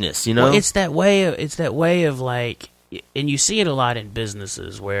dickishness, you know? Well, it's that way of like, and you see it a lot in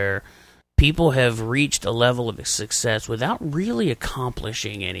businesses where people have reached a level of success without really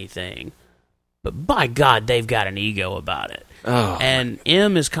accomplishing anything. But by God, they've got an ego about it. Oh, and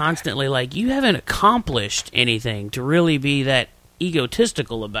M is constantly like, you haven't accomplished anything to really be that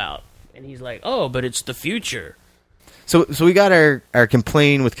egotistical about. And he's like, oh, but it's the future. So we got our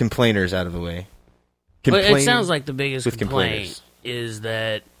complain with complainers out of the way. But it sounds like the biggest complaint is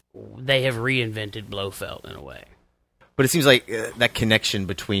that they have reinvented Blofeld in a way. But it seems like that connection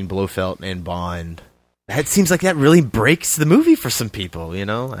between Blofeld and Bond, that seems like that really breaks the movie for some people, you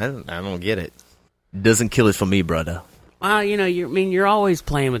know? I don't get it. Doesn't kill it for me, brother. Well, you know, you're always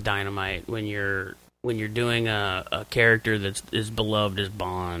playing with dynamite when you're doing a character that's as beloved as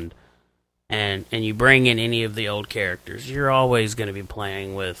Bond, and you bring in any of the old characters. You're always going to be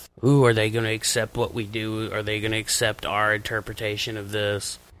playing with, ooh, are they going to accept what we do? Are they going to accept our interpretation of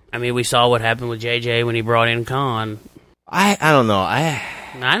this? I mean, we saw what happened with JJ when he brought in Khan. I don't know.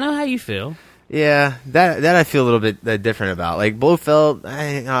 I know how you feel. Yeah, that I feel a little bit different about. Like Blofeld,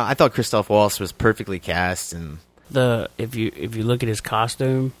 I thought Christoph Waltz was perfectly cast, and if you look at his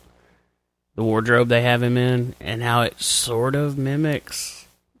costume, the wardrobe they have him in, and how it sort of mimics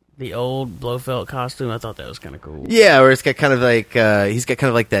the old Blofeld costume, I thought that was kind of cool. Yeah, where it's got kind of like he's got kind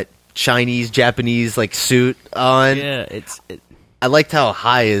of like that Chinese Japanese like suit on. Yeah, I liked how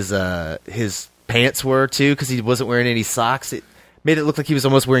high his pants were too, because he wasn't wearing any socks. It made it look like he was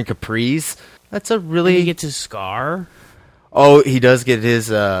almost wearing capris. That's a really... And he gets his scar? Oh, he does get his...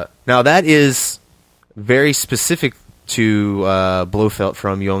 Now, that is very specific to Blofeld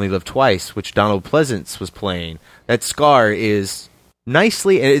from You Only Live Twice, which Donald Pleasance was playing. That scar is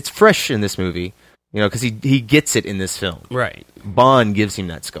nicely... And it's fresh in this movie, you know, because he gets it in this film. Right. Bond gives him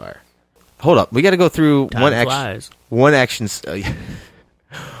that scar. Hold up. We got to go through one action scene.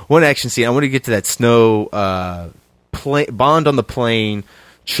 I want to get to that snow... Bond on the plane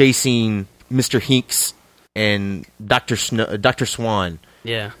chasing Mr. Hinks and Dr. Swan.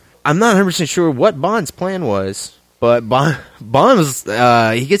 Yeah. I'm not 100% sure what Bond's plan was, but Bond was,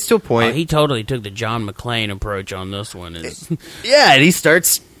 he gets to a point... he totally took the John McClane approach on this one. Yeah, and he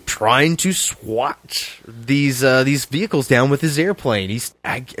starts trying to swat these vehicles down with his airplane.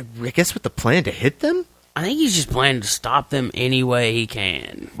 I guess with the plan to hit them? I think he's just planning to stop them any way he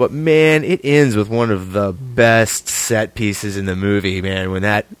can. But, man, it ends with one of the best set pieces in the movie,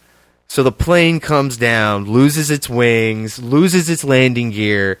 man, So the plane comes down, loses its wings, loses its landing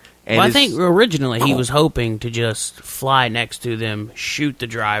gear, and I think originally he was hoping to just fly next to them, shoot the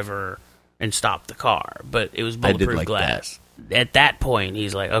driver, and stop the car. But it was bulletproof glass. At that point,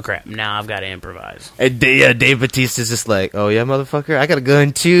 he's like, oh, crap, now I've got to improvise. And Dave Bautista's just like, oh, yeah, motherfucker, I got a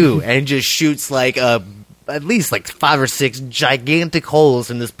gun, too. And just shoots, like, at least, like, 5 or 6 gigantic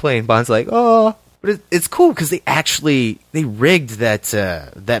holes in this plane. Bond's like, oh. But it's cool, because they rigged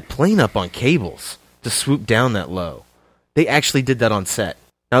that plane up on cables to swoop down that low. They actually did that on set.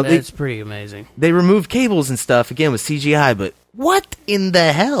 Now, that's pretty amazing. They removed cables and stuff, again, with CGI, but what in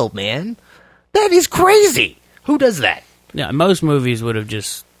the hell, man? That is crazy. Who does that? Yeah, most movies would have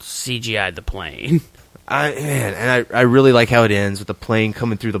just CGI'd the plane. I really like how it ends with the plane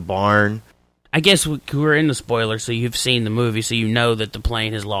coming through the barn. I guess we're in the spoiler, so you've seen the movie, so you know that the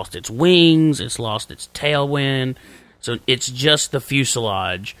plane has lost its wings, it's lost its tailwind, so it's just the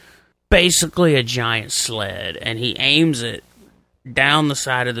fuselage, basically a giant sled, and he aims it down the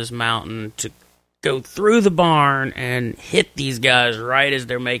side of this mountain to go through the barn and hit these guys right as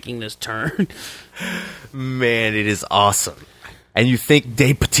they're making this turn. Man, it is awesome. And you think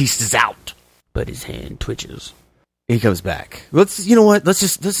Dave Bautista's out. But his hand twitches. He comes back. You know what? Let's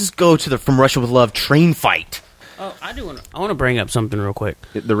just go to the From Russia with Love train fight. Oh, I want to bring up something real quick.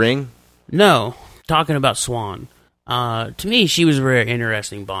 The Ring? No, talking about Swan. To me, she was a very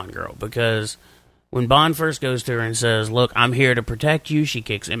interesting Bond girl because when Bond first goes to her and says, "Look, I'm here to protect you," she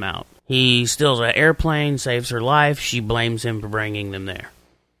kicks him out. He steals an airplane, saves her life. She blames him for bringing them there.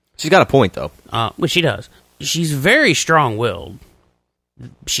 She's got a point, though. Well, she does. She's very strong-willed.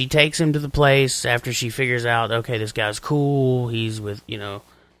 she takes him to the place after she figures out, okay, this guy's cool. He's with,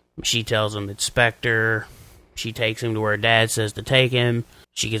 she tells him it's Spectre. She takes him to where Dad says to take him.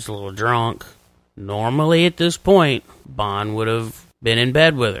 She gets a little drunk. Normally, at this point, Bond would have been in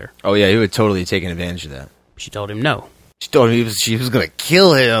bed with her. Oh, yeah, he would totally taken advantage of that. She told him no. She told him she was going to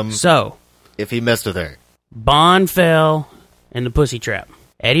kill him. So, if he messed with her. Bond fell in the pussy trap.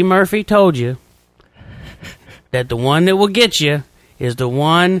 Eddie Murphy told you that the one that will get you is the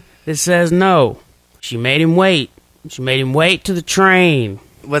one that says no. She made him wait. She made him wait to the train.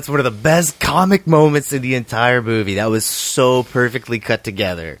 That's one of the best comic moments in the entire movie. That was so perfectly cut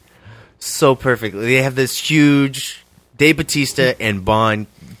together. So perfectly. They have this huge... Dave Bautista and Bond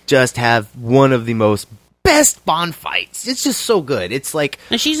just have one of the most best Bond fights. It's just so good. It's like...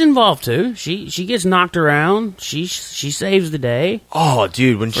 And she's involved, too. She gets knocked around. She saves the day. Oh,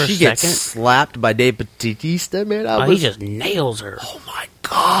 dude, when she gets slapped by Dave Bautista, man, he just nails her. Oh, my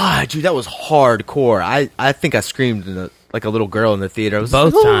God. Dude, that was hardcore. I think I screamed like a little girl in the theater. I was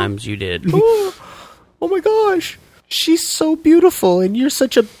Both like, times you did. Oh my gosh. She's so beautiful, and you're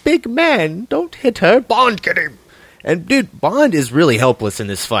such a big man. Don't hit her. Bond, get him. And, dude, Bond is really helpless in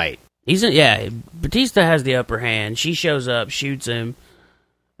this fight. Batista has the upper hand. She shows up, shoots him,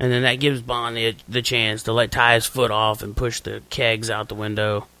 and then that gives Bond the chance to tie his foot off and push the kegs out the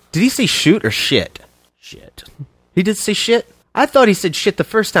window. Did he say shoot or shit? Shit. He did say shit? I thought he said shit the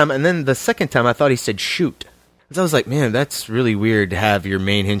first time, and then the second time I thought he said shoot. So I was like, man, that's really weird to have your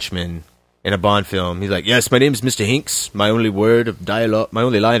main henchman in a Bond film. He's like, yes, my name is Mr. Hinks. My only line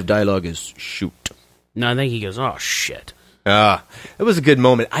of dialogue is shoot. No, I think he goes, oh, shit. It was a good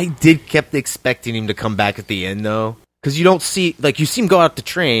moment. I did kept expecting him to come back at the end, though. Because you don't see, you see him go out the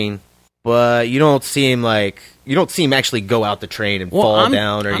train, but you don't see him, actually go out the train and fall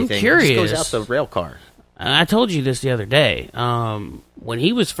down or anything. I'm curious. He just goes out the rail car. I told you this the other day. When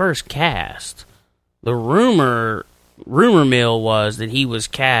he was first cast, the rumor mill was that he was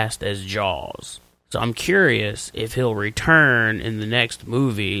cast as Jaws. So I'm curious if he'll return in the next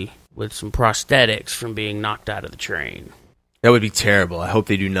movie with some prosthetics from being knocked out of the train. That would be terrible. I hope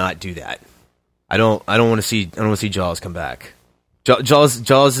they do not do that. I don't want to see Jaws come back. Jaws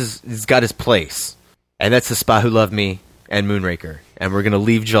has got his place, and that's The Spy Who Loved Me and Moonraker. And we're gonna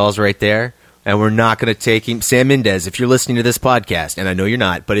leave Jaws right there, and we're not gonna take him. Sam Mendes, if you're listening to this podcast, and I know you're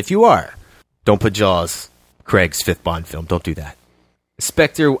not, but if you are, don't put Jaws, Craig's fifth Bond film. Don't do that.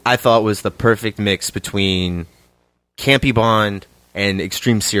 Spectre, I thought, was the perfect mix between campy Bond and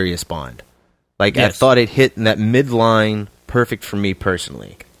extreme serious Bond. Yes. I thought it hit in that midline perfect for me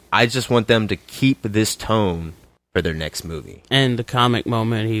personally. I just want them to keep this tone for their next movie. And the comic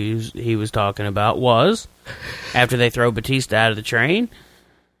moment he was talking about was, after they throw Batista out of the train,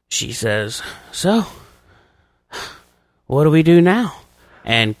 she says, so, what do we do now?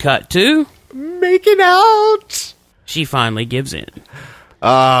 And cut to... making out! She finally gives in.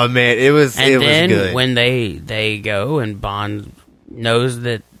 Oh, man, it was good. And then when they go and Bond knows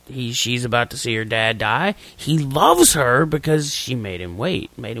that she's about to see her dad die, he loves her because she made him wait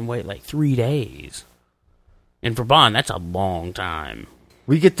 3 days. And for Bond, that's a long time.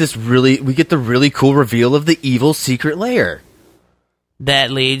 We get the really cool reveal of the evil secret lair.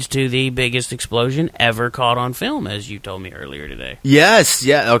 That leads to the biggest explosion ever caught on film, as you told me earlier today. Yes,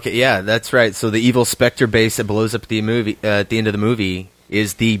 yeah, okay, yeah, that's right. So the evil Spectre base that blows up at the end of the movie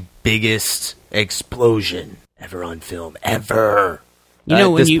is the biggest explosion ever on film, ever.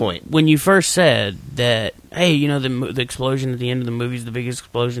 When you first said that, hey, the explosion at the end of the movie is the biggest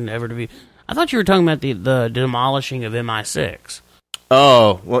explosion ever to be, I thought you were talking about the demolishing of MI6.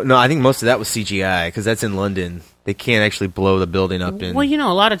 Oh, well, no, I think most of that was CGI, because that's in London. They can't actually blow the building up. Well,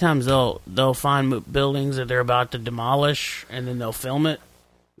 a lot of times they'll find buildings that they're about to demolish, and then they'll film it.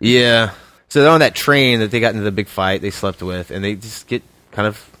 Yeah. So they're on that train that they got into the big fight they slept with, and they just get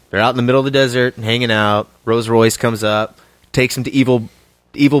they're out in the middle of the desert, hanging out. Rolls Royce comes up, takes them to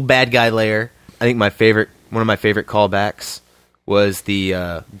evil bad guy lair. I think one of my favorite callbacks was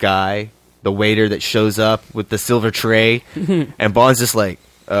the guy, the waiter that shows up with the silver tray, and Bond's just like,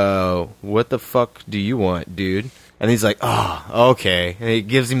 what the fuck do you want, dude? And he's like, oh, okay. And he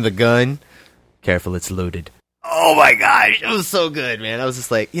gives him the gun. Careful, it's loaded. Oh my gosh, it was so good, man. I was just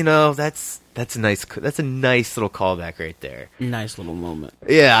like, that's a nice little callback right there. Nice little moment.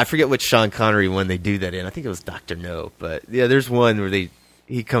 Yeah, I forget which Sean Connery one they do that in. I think it was Dr. No, but yeah, there's one where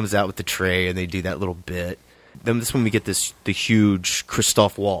he comes out with the tray and they do that little bit. Then this one we get the huge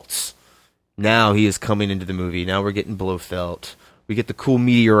Christoph Waltz. Now he is coming into the movie. Now we're getting Blofeld. We get the cool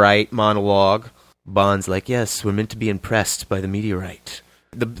meteorite monologue. Bond's like, yes, we're meant to be impressed by the meteorite.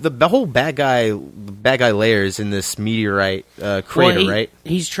 The whole bad guy layer is in this meteorite crater, right?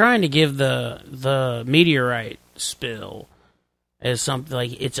 He's trying to give the meteorite spill as something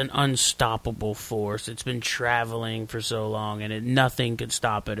like it's an unstoppable force. It's been traveling for so long, and nothing could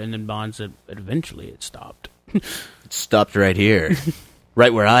stop it. And then Bond said, but eventually it stopped. It stopped right here,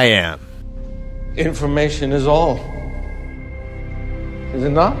 right where I am. Information is all. Is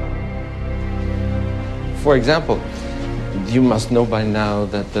it not? For example, you must know by now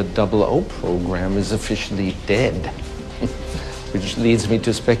that the 00 program is officially dead. Which leads me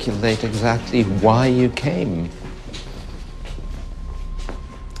to speculate exactly why you came.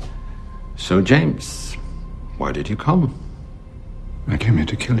 So, James, why did you come? I came here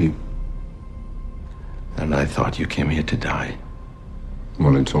to kill you. And I thought you came here to die.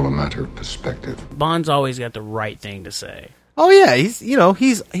 Well, it's all a matter of perspective. Bond's always got the right thing to say. Oh yeah,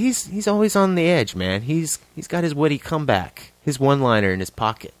 he's always on the edge, man. He's got his witty comeback, his one-liner in his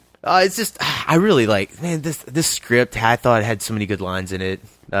pocket. It's just, I really like, man, this script. I thought it had so many good lines in it.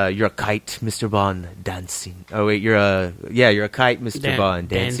 You're a kite, Mr. Bond, dancing. Oh wait, you're a kite, Mr. Bond,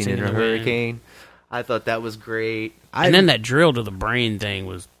 dancing in a hurricane. I thought that was great. And then that drill to the brain thing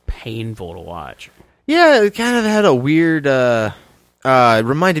was painful to watch. Yeah, it kind of had a weird. It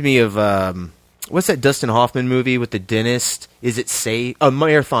reminded me of what's that Dustin Hoffman movie with the dentist? Is it safe?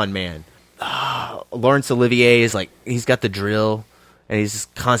 Marathon Man. Laurence Olivier is like, he's got the drill, and he's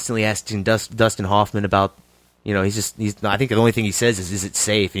constantly asking Dustin Hoffman about, I think the only thing he says is it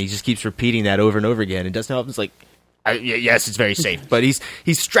safe? And he just keeps repeating that over and over again. And Dustin Hoffman's like, yes, it's very safe. But he's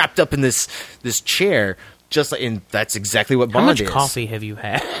strapped up in this chair, and that's exactly what Bond is. How much coffee have you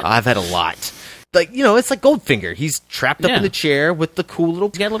had? I've had a lot. It's like Goldfinger. He's trapped up in the chair with the cool little...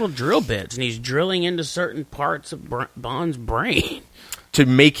 He's got little drill bits, and he's drilling into certain parts of Bond's brain. To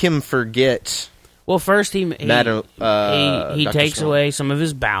make him forget... Well, first he takes Swan. away some of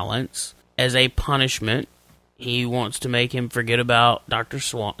his balance. As a punishment, he wants to make him forget about Dr.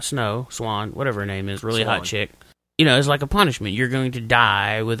 Swan, whatever her name is, really hot chick. It's like a punishment. You're going to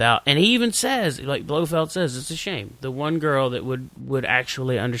die without... And he even says, like Blofeld says, it's a shame. The one girl that would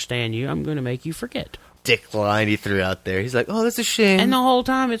actually understand you, I'm going to make you forget. Dick line he threw out there. He's like, oh, that's a shame. And the whole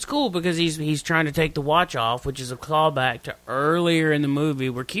time it's cool because he's trying to take the watch off, which is a callback to earlier in the movie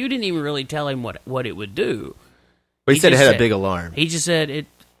where Q didn't even really tell him what it would do. But he said it had a big alarm. He just said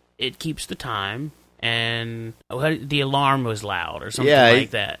it keeps the time. And the alarm was loud or something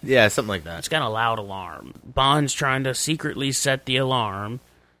like that. Yeah, something like that. It's got a loud alarm. Bond's trying to secretly set the alarm,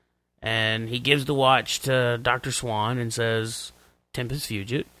 and he gives the watch to Dr. Swan and says, Tempest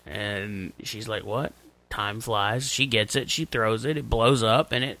Fugit. And she's like, what? Time flies. She gets it. She throws it. It blows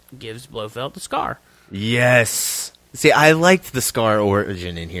up, and it gives Blofeld the scar. Yes. See, I liked the scar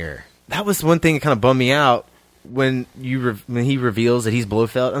origin in here. That was one thing that kind of bummed me out when he reveals that he's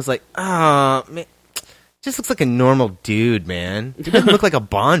Blofeld. I was like, oh, man. Just looks like a normal dude, man. He doesn't look like a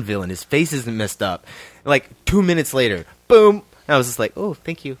Bond villain. His face isn't messed up. Like 2 minutes later, boom. I was just like, oh,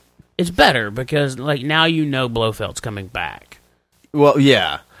 thank you. It's better because now Blofeld's coming back. Well,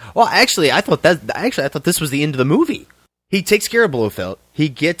 yeah. Well, actually, I thought this was the end of the movie. He takes care of Blofeld. He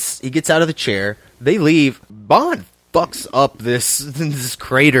gets out of the chair. They leave. Bond fucks up this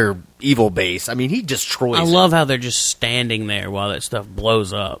crater evil base. I mean, he destroys it. I love how they're just standing there while that stuff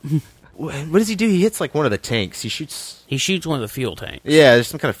blows up. What does he do? He hits one of the tanks. He shoots one of the fuel tanks. Yeah, there's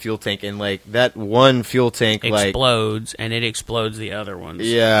some kind of fuel tank, and that one fuel tank explodes, and it explodes the other ones.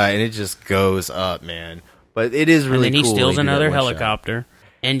 Yeah, and it just goes up, man. But it is really cool. And then he steals another helicopter,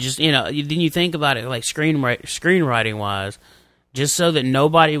 and just then you think about it, like screenwriting wise, just so that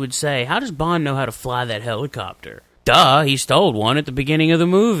nobody would say, "How does Bond know how to fly that helicopter?" Duh, he stole one at the beginning of the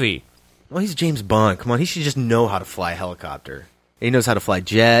movie. Well, he's James Bond. Come on, he should just know how to fly a helicopter. He knows how to fly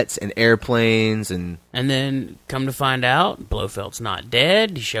jets and airplanes and... And then, come to find out, Blofeld's not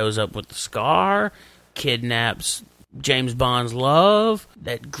dead. He shows up with the scar, kidnaps James Bond's love.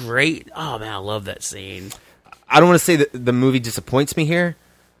 That great... Oh, man, I love that scene. I don't want to say that the movie disappoints me here,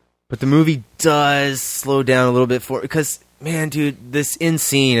 but the movie does slow down a little bit because, man, dude, this end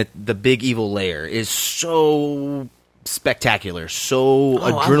scene at the big evil lair is so... spectacular, so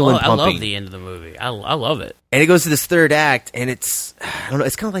adrenaline pumping. I love the end of the movie. I love it. And it goes to this third act, and it's kind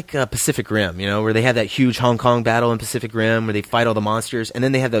of like Pacific Rim, where they have that huge Hong Kong battle in Pacific Rim where they fight all the monsters, and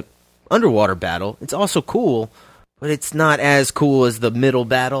then they have the underwater battle. It's also cool, but it's not as cool as the middle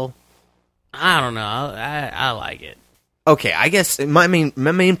battle. I don't know. I like it. Okay, I guess my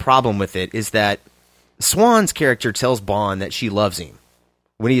main problem with it is that Swan's character tells Bond that she loves him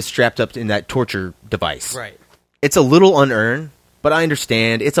when he is strapped up in that torture device. Right. It's a little unearned, But I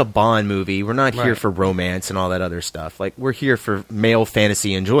understand, it's a Bond movie. We're not here for romance and all that other stuff. Like, we're here for male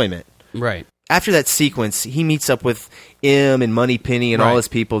fantasy enjoyment. Right. After that sequence, he meets up with M and Moneypenny and all his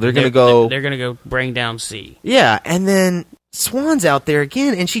people. They're going to go... They're going to go bring down C. Yeah, and then Swan's out there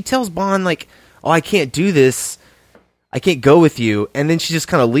again, and she tells Bond, like, oh, I can't do this. I can't go with you. And then she just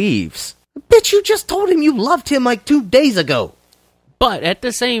kind of leaves. Bitch, you just told him you loved him like 2 days ago. But at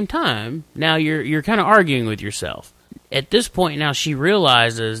the same time, now you're kind of arguing with yourself. At this point now, she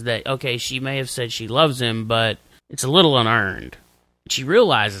realizes that, okay, she may have said she loves him, but it's a little unearned. She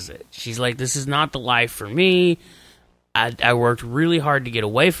realizes it. She's like, this is not the life for me. I worked really hard to get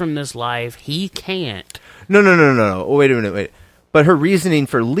away from this life. He can't. No. Oh, wait a minute. But her reasoning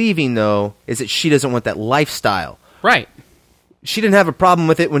for leaving, though, is that she doesn't want that lifestyle. Right. She didn't have a problem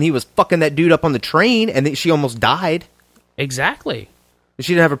with it when he was fucking that dude up on the train, and she almost died. Exactly.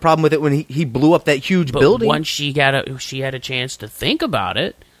 She didn't have a problem with it when he blew up that huge building. Once she had a chance to think about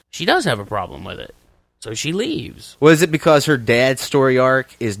it, she does have a problem with it. So she leaves. Well, is it because her dad's story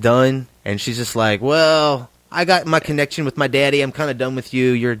arc is done, and she's just like, well, I got my connection with my daddy. I'm kind of done with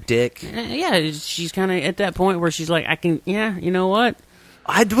you. You're a dick. Yeah, she's kind of at that point where she's like, you know what?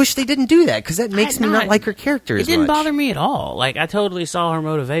 I wish they didn't do that, because that makes me not like her character as much. It didn't bother me at all. Like, I totally saw her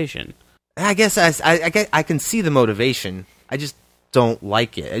motivation. I guess I can see the motivation. I just don't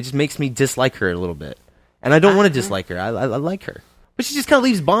like it. It just makes me dislike her a little bit. And I don't want to dislike her. I like her. But she just kind of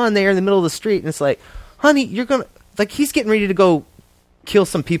leaves Bond there in the middle of the street, and it's like, honey, you're going to... Like, he's getting ready to go kill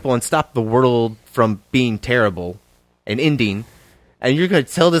some people and stop the world from being terrible and ending, and you're going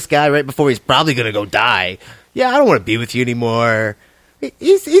to tell this guy right before he's probably going to go die, yeah, I don't want to be with you anymore.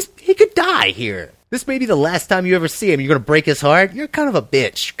 He could die here. This may be the last time you ever see him. You're going to break his heart? You're kind of a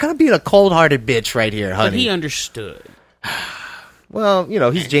bitch. You're kind of being a cold-hearted bitch right here, honey. But he understood. Well, you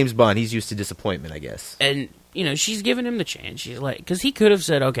know, he's James Bond. He's used to disappointment, I guess. And, you know, she's giving him the chance. She's like, because he could have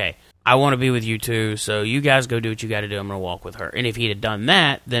said, okay, I want to be with you too, so you guys go do what you got to do. I'm going to walk with her. And if he'd have done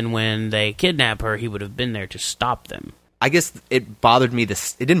that, then when they kidnap her, he would have been there to stop them. I guess it bothered me.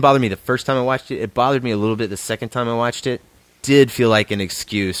 It didn't bother me the first time I watched it. It bothered me a little bit the second time I watched it. Did feel like an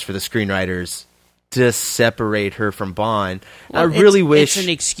excuse for the screenwriters to separate her from Bond. Well, I really wish... It's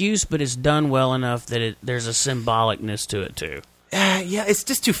an excuse, but it's done well enough that there's a symbolicness to it, too. Yeah, it's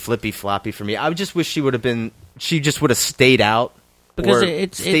just too flippy-floppy for me. I just wish she would have been... She just would have stayed out. Because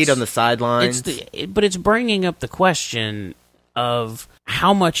it's stayed on the sidelines. But it's bringing up the question of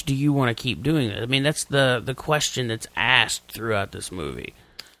how much do you want to keep doing this? I mean, that's the question that's asked throughout this movie.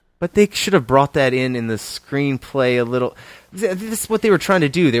 But they should have brought that in the screenplay a little. This is what they were trying to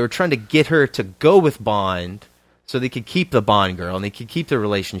do. They were trying to get her to go with Bond so they could keep the Bond girl and they could keep their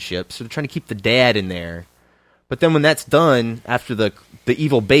relationship. So they're trying to keep the dad in there. But then when that's done, after the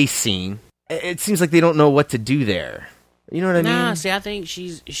evil base scene, it seems like they don't know what to do there. You know what I mean? Nah, see, I think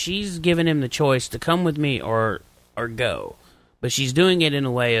she's giving him the choice to come with me or go. But she's doing it in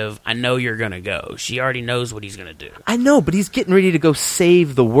a way of, I know you're going to go. She already knows what he's going to do. I know, but he's getting ready to go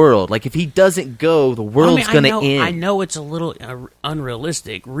save the world. Like, if he doesn't go, the world's going to end. I know it's a little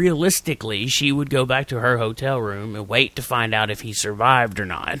unrealistic. Realistically, she would go back to her hotel room and wait to find out if he survived or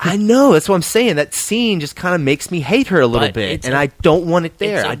not. I know, that's what I'm saying. That scene just kind of makes me hate her a little bit, and I don't want it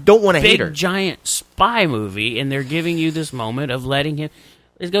there. I don't want to hate her. It's a big, giant spy movie, and they're giving you this moment of letting him...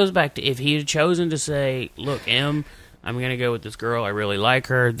 It goes back to if he had chosen to say, look, M... I'm going to go with this girl. I really like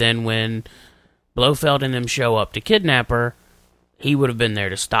her. Then when Blofeld and them show up to kidnap her, he would have been there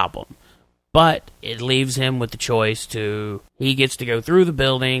to stop them. But it leaves him with the choice to... He gets to go through the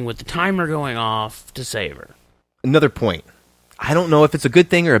building with the timer going off to save her. Another point. I don't know if it's a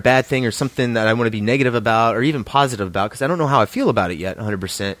good thing or a bad thing or something that I want to be negative about or even positive about because I don't know how I feel about it yet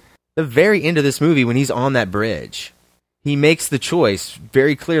 100%. The very end of this movie when he's on that bridge, he makes the choice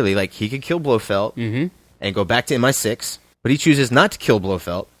very clearly. Like, he could kill Blofeld... Mm-hmm. and go back to MI6, but he chooses not to kill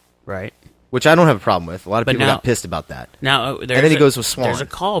Blofeld. Right. Which I don't have a problem with. A lot of people got pissed about that. Now, and then he goes with Swan. There's a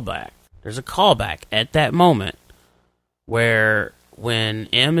callback. There's a callback at that moment where when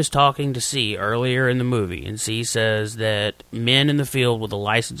M is talking to C earlier in the movie, and C says that men in the field with a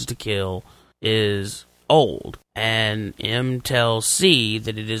license to kill is old, and M tells C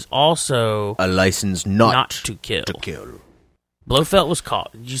that it is also a license not to kill. Blofeld was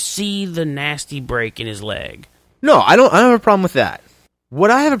caught. Did you see the nasty break in his leg? No, I don't have a problem with that.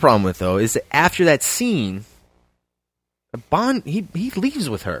 What I have a problem with, though, is that after that scene, Bond, he leaves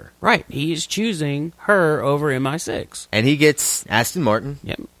with her. Right. He is choosing her over MI6. And he gets Aston Martin.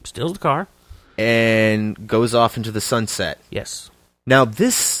 Yep. Steals the car. And goes off into the sunset. Yes. Now,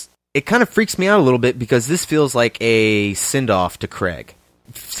 it kind of freaks me out a little bit because this feels like a send-off to Craig.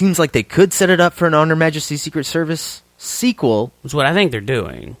 It seems like they could set it up for an On Her Majesty's Secret Service sequel. That's what I think they're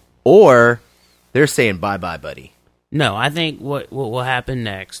doing. Or they're saying bye-bye, buddy. No, I think what will happen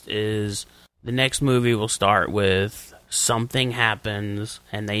next is the next movie will start with something happens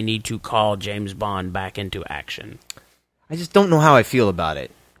and they need to call James Bond back into action. I just don't know how I feel about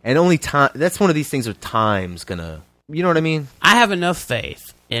it. And only time, that's one of these things where time's gonna, you know what I mean? I have enough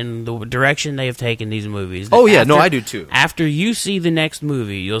faith in the direction they have taken these movies. Oh yeah, no, I do too. After you see the next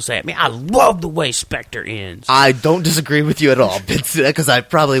movie, you'll say, "Man, I love the way Spectre ends." I don't disagree with you at all, because I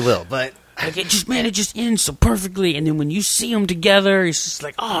probably will, but... Like it just ends so perfectly, and then when you see them together, it's just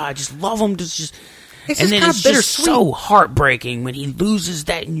like, oh, I just love them. It's and then it's just so heartbreaking when he loses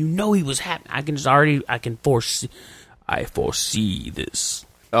that, and you know he was happy. I foresee this.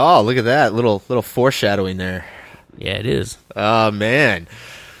 Oh, look at that little foreshadowing there. Yeah, it is. Oh man,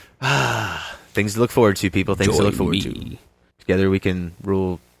 things to look forward to, people. Things to look forward to. Together we can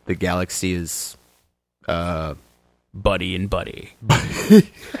rule the galaxy as buddy and buddy.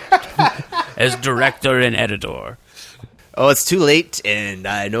 As director and editor. Oh, it's too late, and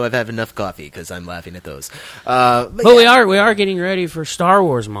I know I've had enough coffee because I'm laughing at those. But yeah. we are getting ready for Star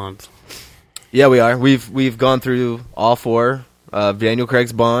Wars month. Yeah, we are. We've gone through all 4 of Daniel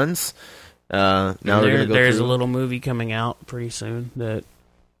Craig's Bonds. Now we're gonna go. There's through. A little movie coming out pretty soon that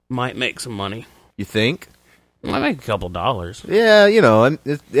might make some money. You think? Might make a couple dollars. Yeah, you know,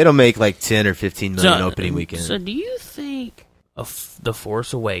 it'll make like 10 or 15 million opening weekend. So, do you think The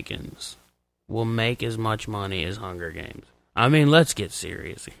Force Awakens will make as much money as Hunger Games? I mean, let's get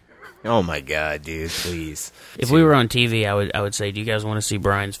serious. Oh my god, dude! Please. If we were on TV, I would say, do you guys want to see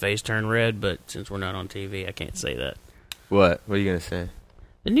Brian's face turn red? But since we're not on TV, I can't say that. What? What are you gonna say?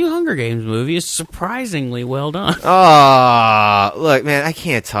 The new Hunger Games movie is surprisingly well done. Oh, look, man, I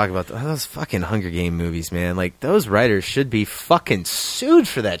can't talk about those fucking Hunger Game movies, man. Like, those writers should be fucking sued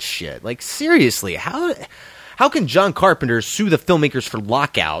for that shit. Like, seriously, how can John Carpenter sue the filmmakers for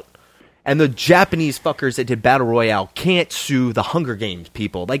Lockout, and the Japanese fuckers that did Battle Royale can't sue the Hunger Games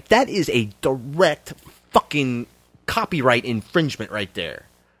people? Like, that is a direct fucking copyright infringement right there.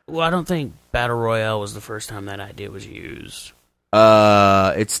 Well, I don't think Battle Royale was the first time that idea was used.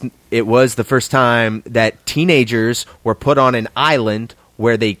 It was the first time that teenagers were put on an island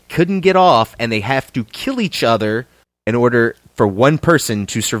where they couldn't get off, and they have to kill each other in order for one person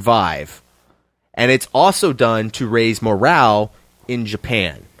to survive. And it's also done to raise morale in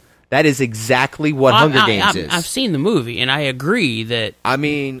Japan. That is exactly what Hunger Games is. I've seen the movie, and I agree that... I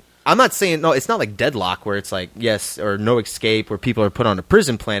mean, I'm not saying... No, it's not like Deadlock, where it's like, yes, or No Escape, where people are put on a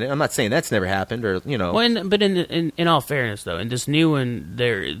prison planet. I'm not saying that's never happened, or, you know... Well, but in all fairness, though, in this new one,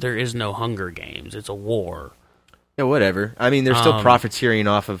 there is no Hunger Games. It's a war. Yeah, whatever. I mean, they're still profiteering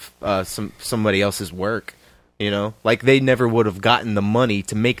off of somebody else's work, you know? Like, they never would have gotten the money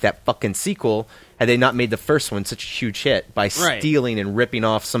to make that fucking sequel had they not made the first one such a huge hit by stealing and ripping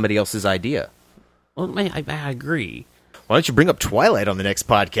off somebody else's idea. Well, man, I agree. Why don't you bring up Twilight on the next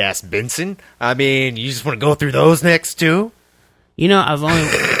podcast, Benson? I mean, you just want to go through those next two? You know,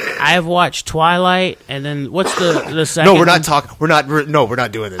 I have watched Twilight, and then what's the second? No, we're not talking. We're not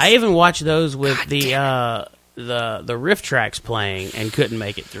doing this. I even watched those with the riff tracks playing and couldn't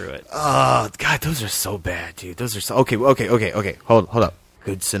make it through it. Oh God, those are so bad, dude. Those are so okay. Hold up.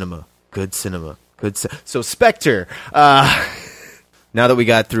 Good cinema. So Spectre. Now that we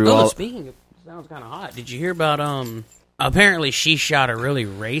got through speaking of, sounds kind of hot. Did you hear about apparently she shot a really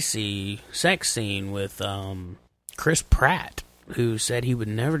racy sex scene with Chris Pratt, who said he would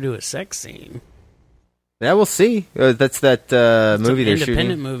never do a sex scene. Yeah, we'll see. That's that movie they're shooting.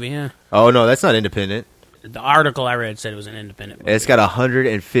 Independent movie, yeah. Oh no, that's not independent. The article I read said it was an independent movie. It's got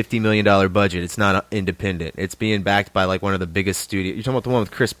 $150 million budget. It's not independent. It's being backed by like one of the biggest studios. You're talking about the one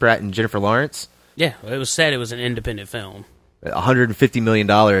with Chris Pratt and Jennifer Lawrence? Yeah, it was said it was an independent film. $150 million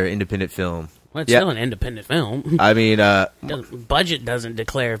independent film. Well, it's still an independent film. I mean... budget doesn't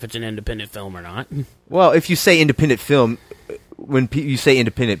declare if it's an independent film or not. Well, if you say independent film, when you say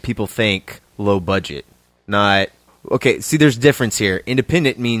independent, people think low budget. Not... Okay, see, there's difference here.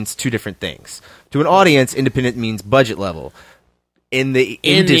 Independent means two different things. To an audience, independent means budget level. In the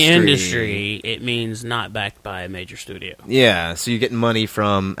industry, it means not backed by a major studio. Yeah, so you're getting money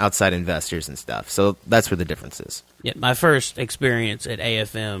from outside investors and stuff. So that's where the difference is. Yeah, my first experience at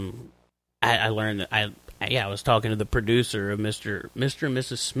AFM, I learned that I was talking to the producer of Mr. and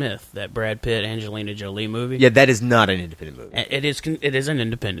Mrs. Smith, that Brad Pitt, Angelina Jolie movie. Yeah, that is not an independent movie. It is an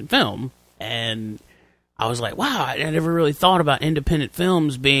independent film, and I was like, wow, I never really thought about independent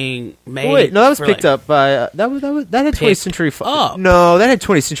films being made. Wait, no, that was picked up by that had 20th Century Fox. No, that had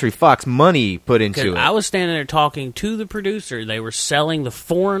 20th Century Fox money put into it. I was standing there talking to the producer. They were selling the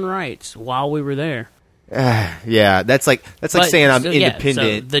foreign rights while we were there. Yeah, that's like saying I'm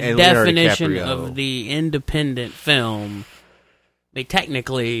independent. So the and Leonardo definition DiCaprio. of the independent film,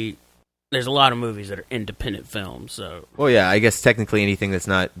 technically, there's a lot of movies that are independent films. So, well, yeah, I guess technically anything that's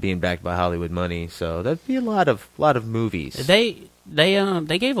not being backed by Hollywood money. So that'd be a lot of movies. they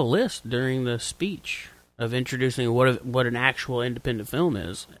gave a list during the speech of introducing what an actual independent film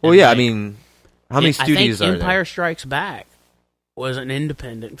is. Well, And, yeah, I mean, how many studios I think are Empire there? Strikes Back was an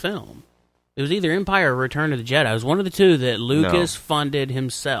independent film. It was either Empire or Return of the Jedi. It was one of the two that Lucas funded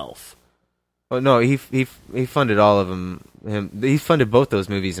himself. Oh no, he funded all of them. He funded both those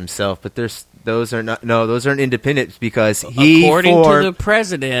movies himself. But those aren't independent because according to the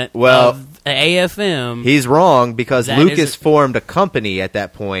president of AFM, he's wrong because that Lucas formed a company at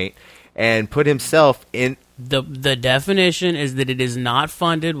that point and put himself in. The definition is that it is not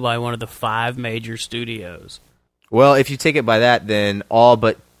funded by one of the 5 major studios. Well, if you take it by that, then all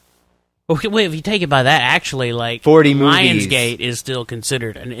but. Okay, wait, if you take it by that, actually, 40 movies. Lionsgate is still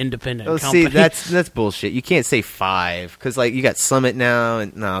considered an independent See, company. that's bullshit. You can't say 5 because you got Summit now,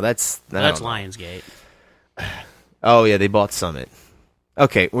 and that's Lionsgate. Oh yeah, they bought Summit.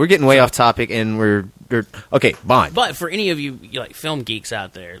 Okay, we're getting way off topic, and we're okay. Bond. But for any of you film geeks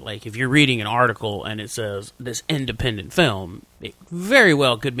out there, if you're reading an article and it says this independent film, it very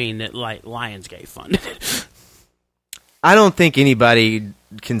well could mean that Lionsgate funded it. I don't think anybody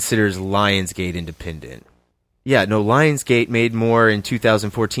considers Lionsgate independent. Yeah, no, Lionsgate made more in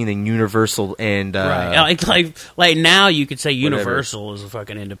 2014 than Universal and... right. Like now you could say Universal is a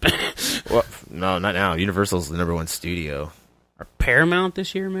fucking independent. Well, no, not now. Universal's the number 1 studio. Or Paramount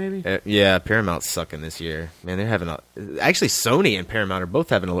this year, maybe? Yeah, Paramount's sucking this year. Man, they're having actually, Sony and Paramount are both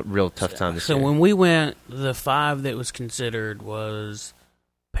having a real tough time this year. So when we went, the 5 that was considered was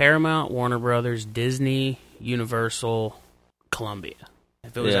Paramount, Warner Brothers, Disney, Universal, Columbia.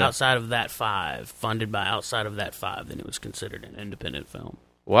 If it was outside of that 5, funded by outside of that 5, then it was considered an independent film.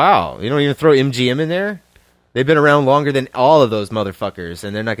 Wow. You don't even throw MGM in there? They've been around longer than all of those motherfuckers,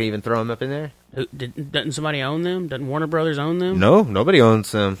 and they're not going to even throw them up in there? Doesn't somebody own them? Doesn't Warner Brothers own them? No, nobody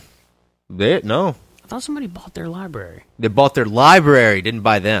owns them. No. I thought somebody bought their library. They bought their library, didn't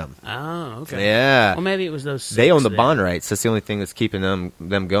buy them. Oh, okay. Yeah. Well, maybe it was those 6 They own the Bond rights. That's the only thing that's keeping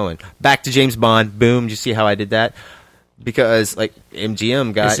them going. Back to James Bond. Boom. Did you see how I did that? Because,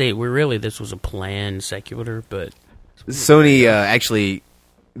 MGM got... this was a planned sequitur, but... Sony, actually,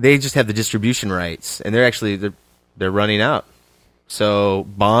 they just have the distribution rights, and they're running out. So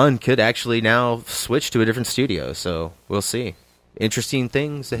Bond could actually now switch to a different studio, so we'll see. Interesting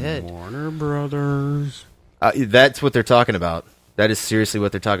things ahead. Warner Brothers. That's what they're talking about. That is seriously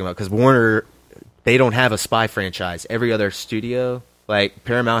what they're talking about, because Warner, they don't have a spy franchise. Every other studio,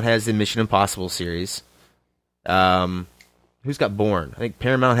 Paramount has the Mission Impossible series. Who's got Bourne? I think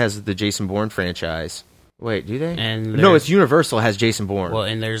Paramount has the Jason Bourne franchise. Wait, do they? No, it's Universal has Jason Bourne. Well,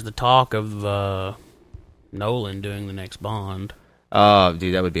 and there's the talk of Nolan doing the next Bond. Oh,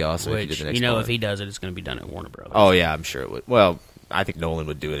 dude, that would be awesome. Which, if he did the next Bond. if he does it, it's going to be done at Warner Brothers. Oh yeah, I'm sure it would. Well, I think Nolan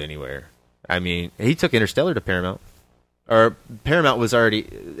would do it anywhere. I mean, he took Interstellar to Paramount, or Interstellar was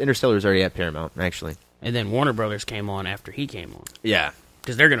already at Paramount actually. And then Warner Brothers came on after he came on. Yeah,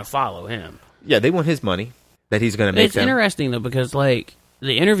 because they're going to follow him. Yeah, they want his money that he's going to make. It's interesting though, because the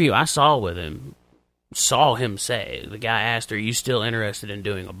interview I saw with him, saw him say, the guy asked, "Are you still interested in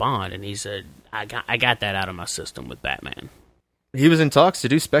doing a Bond?" And he said, I got that out of my system with Batman. He was in talks to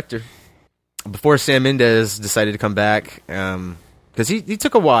do Spectre before Sam Mendes decided to come back, because he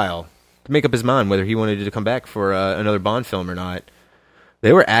took a while to make up his mind whether he wanted to come back for another Bond film or not.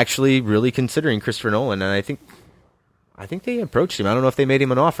 They were actually really considering Christopher Nolan, and I think they approached him. I don't know if they made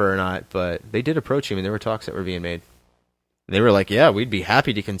him an offer or not, but they did approach him, and there were talks that were being made. And they were like, "Yeah, we'd be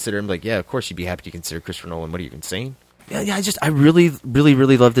happy to consider him." Like, "Yeah, of course you'd be happy to consider Christopher Nolan. What are you, insane?" Yeah, I really, really,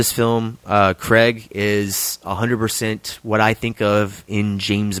 really love this film. Craig is 100% what I think of in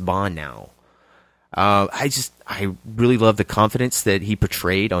James Bond now. I really love the confidence that he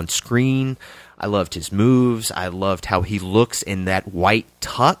portrayed on screen. I loved his moves. I loved how he looks in that white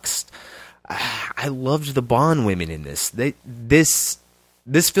tux. I loved the Bond women in this.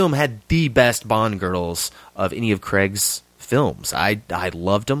 This film had the best Bond girls of any of Craig's films. I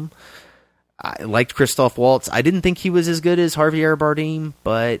loved them. I liked Christoph Waltz. I didn't think he was as good as Javier Bardem,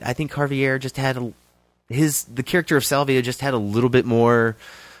 but I think Javier just had the character of Salvia just had a little bit more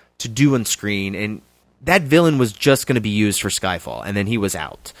to do on screen, and that villain was just going to be used for Skyfall, and then he was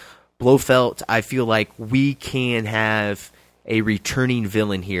out. Blofeld, I feel like we can have a returning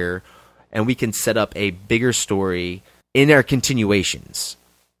villain here, and we can set up a bigger story in our continuations.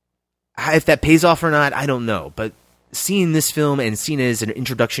 If that pays off or not, I don't know, but seeing this film and seeing it as an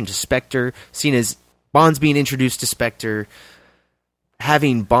introduction to Spectre, seeing it as Bond's being introduced to Spectre,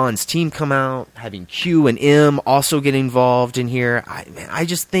 having Bond's team come out, having Q and M also get involved in here. I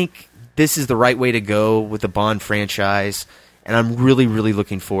just think this is the right way to go with the Bond franchise, and I'm really, really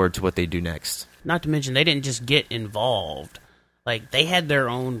looking forward to what they do next. Not to mention, they didn't just get involved. Like, they had their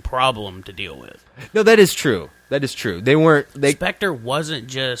own problem to deal with. No, that is true. That is true. Spectre wasn't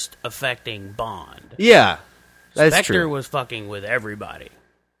just affecting Bond. Yeah, that's Spectre true. was fucking with everybody.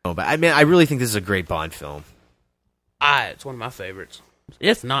 No, but I really think this is a great Bond film. It's one of my favorites,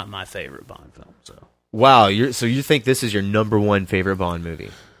 if not my favorite Bond film. So wow, so you think this is your number one favorite Bond movie?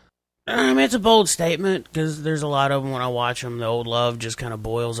 I mean, it's a bold statement because there's a lot of them when I watch them. The old love just kind of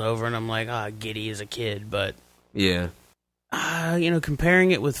boils over, and I'm like, giddy as a kid. But yeah, comparing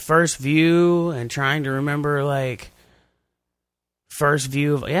it with First View and trying to remember like First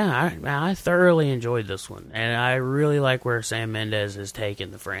View of I thoroughly enjoyed this one, and I really like where Sam Mendes has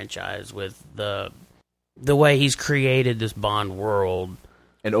taken the franchise with the way he's created this Bond world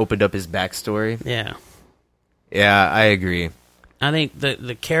and opened up his backstory. Yeah, I agree. I think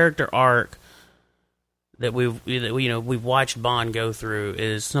the character arc that we've watched Bond go through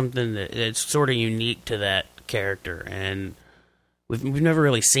is something that's sort of unique to that character, and we've never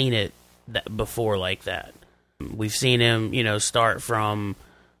really seen it before like that. We've seen him, start from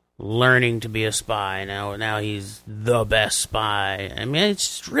learning to be a spy. Now he's the best spy. I mean,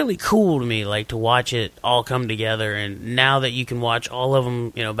 it's really cool to me, like, to watch it all come together. And now that you can watch all of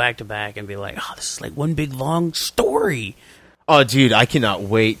them, back to back and be like, this is like one big long story. Oh, dude, I cannot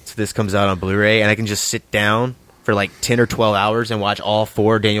wait till this comes out on Blu-ray and I can just sit down for like 10 or 12 hours and watch all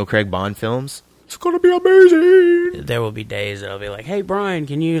 4 Daniel Craig Bond films. It's going to be amazing. There will be days that I'll be like, hey, Brian,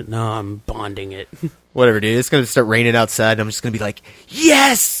 can you... No, I'm bonding it. Whatever, dude. It's going to start raining outside and I'm just going to be like,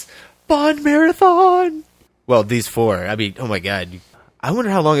 yes! Bond marathon! Well, these 4. I mean, oh my God. I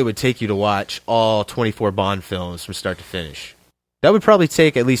wonder how long it would take you to watch all 24 Bond films from start to finish. That would probably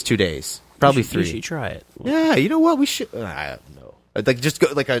take at least 2 days. Probably 3. You should try it. Yeah, you know what? We should... I don't know. Like, just go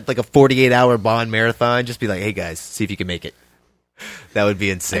like a 48-hour Bond marathon. Just be like, hey, guys, see if you can make it. That would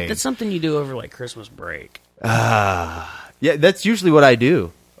be insane. That's something you do over, like, Christmas break. Yeah, that's usually what I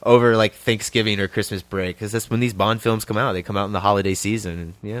do over, like, Thanksgiving or Christmas break, because that's when these Bond films come out. They come out in the holiday season.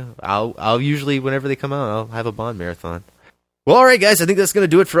 And, yeah, I'll usually, whenever they come out, I'll have a Bond marathon. Well, all right, guys, I think that's going to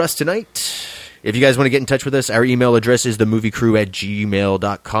do it for us tonight. If you guys want to get in touch with us, our email address is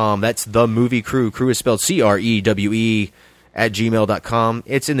themoviecrew@gmail.com. That's themoviecrew. Crew is spelled CREWE @gmail.com.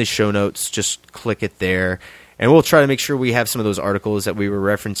 It's in the show notes. Just click it there. And we'll try to make sure we have some of those articles that we were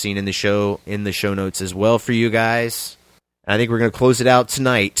referencing in the show notes as well for you guys. And I think we're going to close it out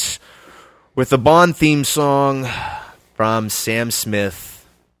tonight with the Bond theme song from Sam Smith,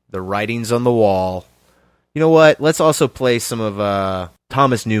 The Writings on the Wall. You know what? Let's also play some of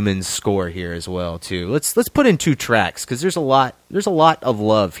Thomas Newman's score here as well too. Let's put in 2 tracks because there's a lot of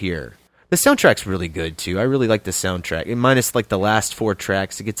love here. The soundtrack's really good too. I really like the soundtrack. And minus like the last 4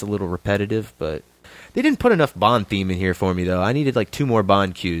 tracks, it gets a little repetitive, but they didn't put enough Bond theme in here for me, though. I needed like 2 more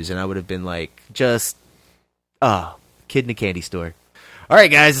Bond cues, and I would have been like, just, kid in a candy store. All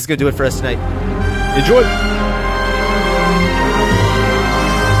right, guys, that's going to do it for us tonight. Enjoy!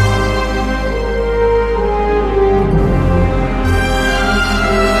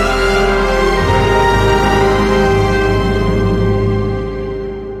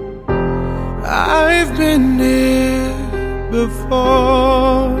 I've been here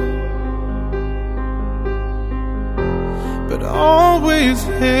before, but always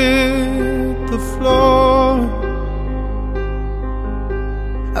hit the floor.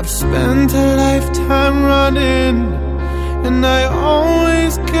 I've spent a lifetime running, and I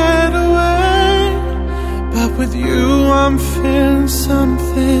always get away. But with you I'm feeling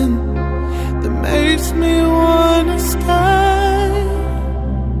something that makes me wanna stay.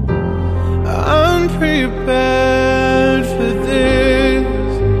 Unprepared for this,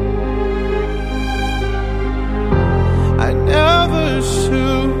 I never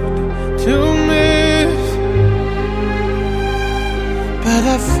shoot to miss, but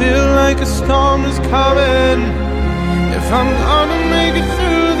I feel like a storm is coming. If I'm gonna make it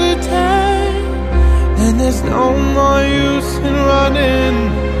through the day, then there's no more use in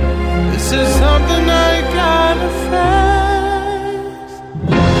running. This is something I gotta face.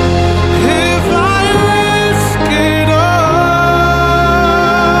 If I risk it all,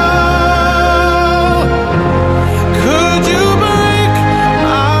 could you break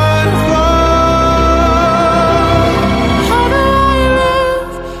my fall? How do I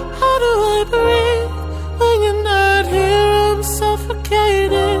live? How do I breathe? When you're not here, I'm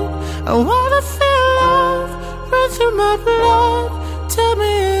suffocating. I wanna feel love run through my blood. Tell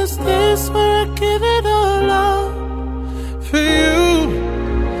me, is this where I give it up?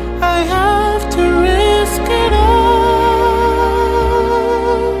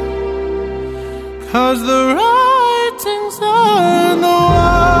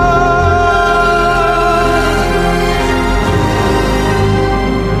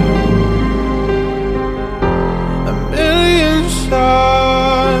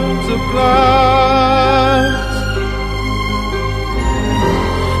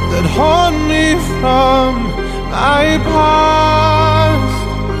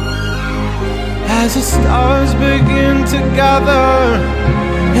 as the stars begin to gather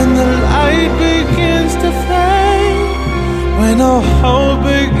and the light begins to fade, when all hope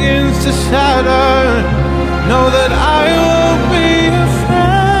begins to shatter, know that I won't be afraid.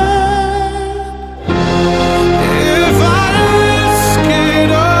 If I risk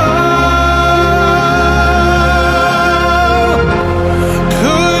it all,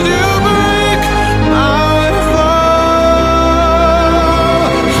 could you break my fall?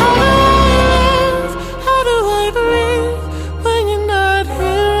 How do I breathe when you're not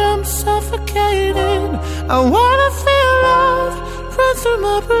here? I'm suffocating. I wanna feel love run through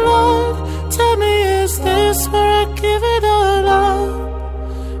my blood. Tell me, is this where I give it all up?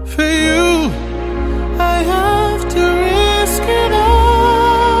 For you, I have to risk it all,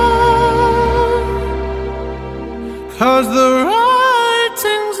 'cause the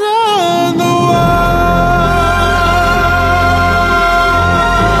writing's on the wall.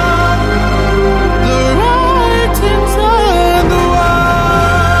 The writing's on the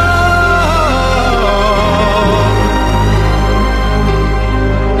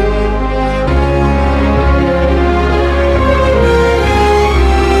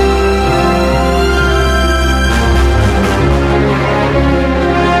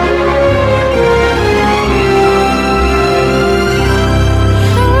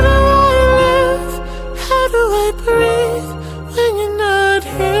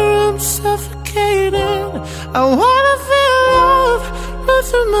I want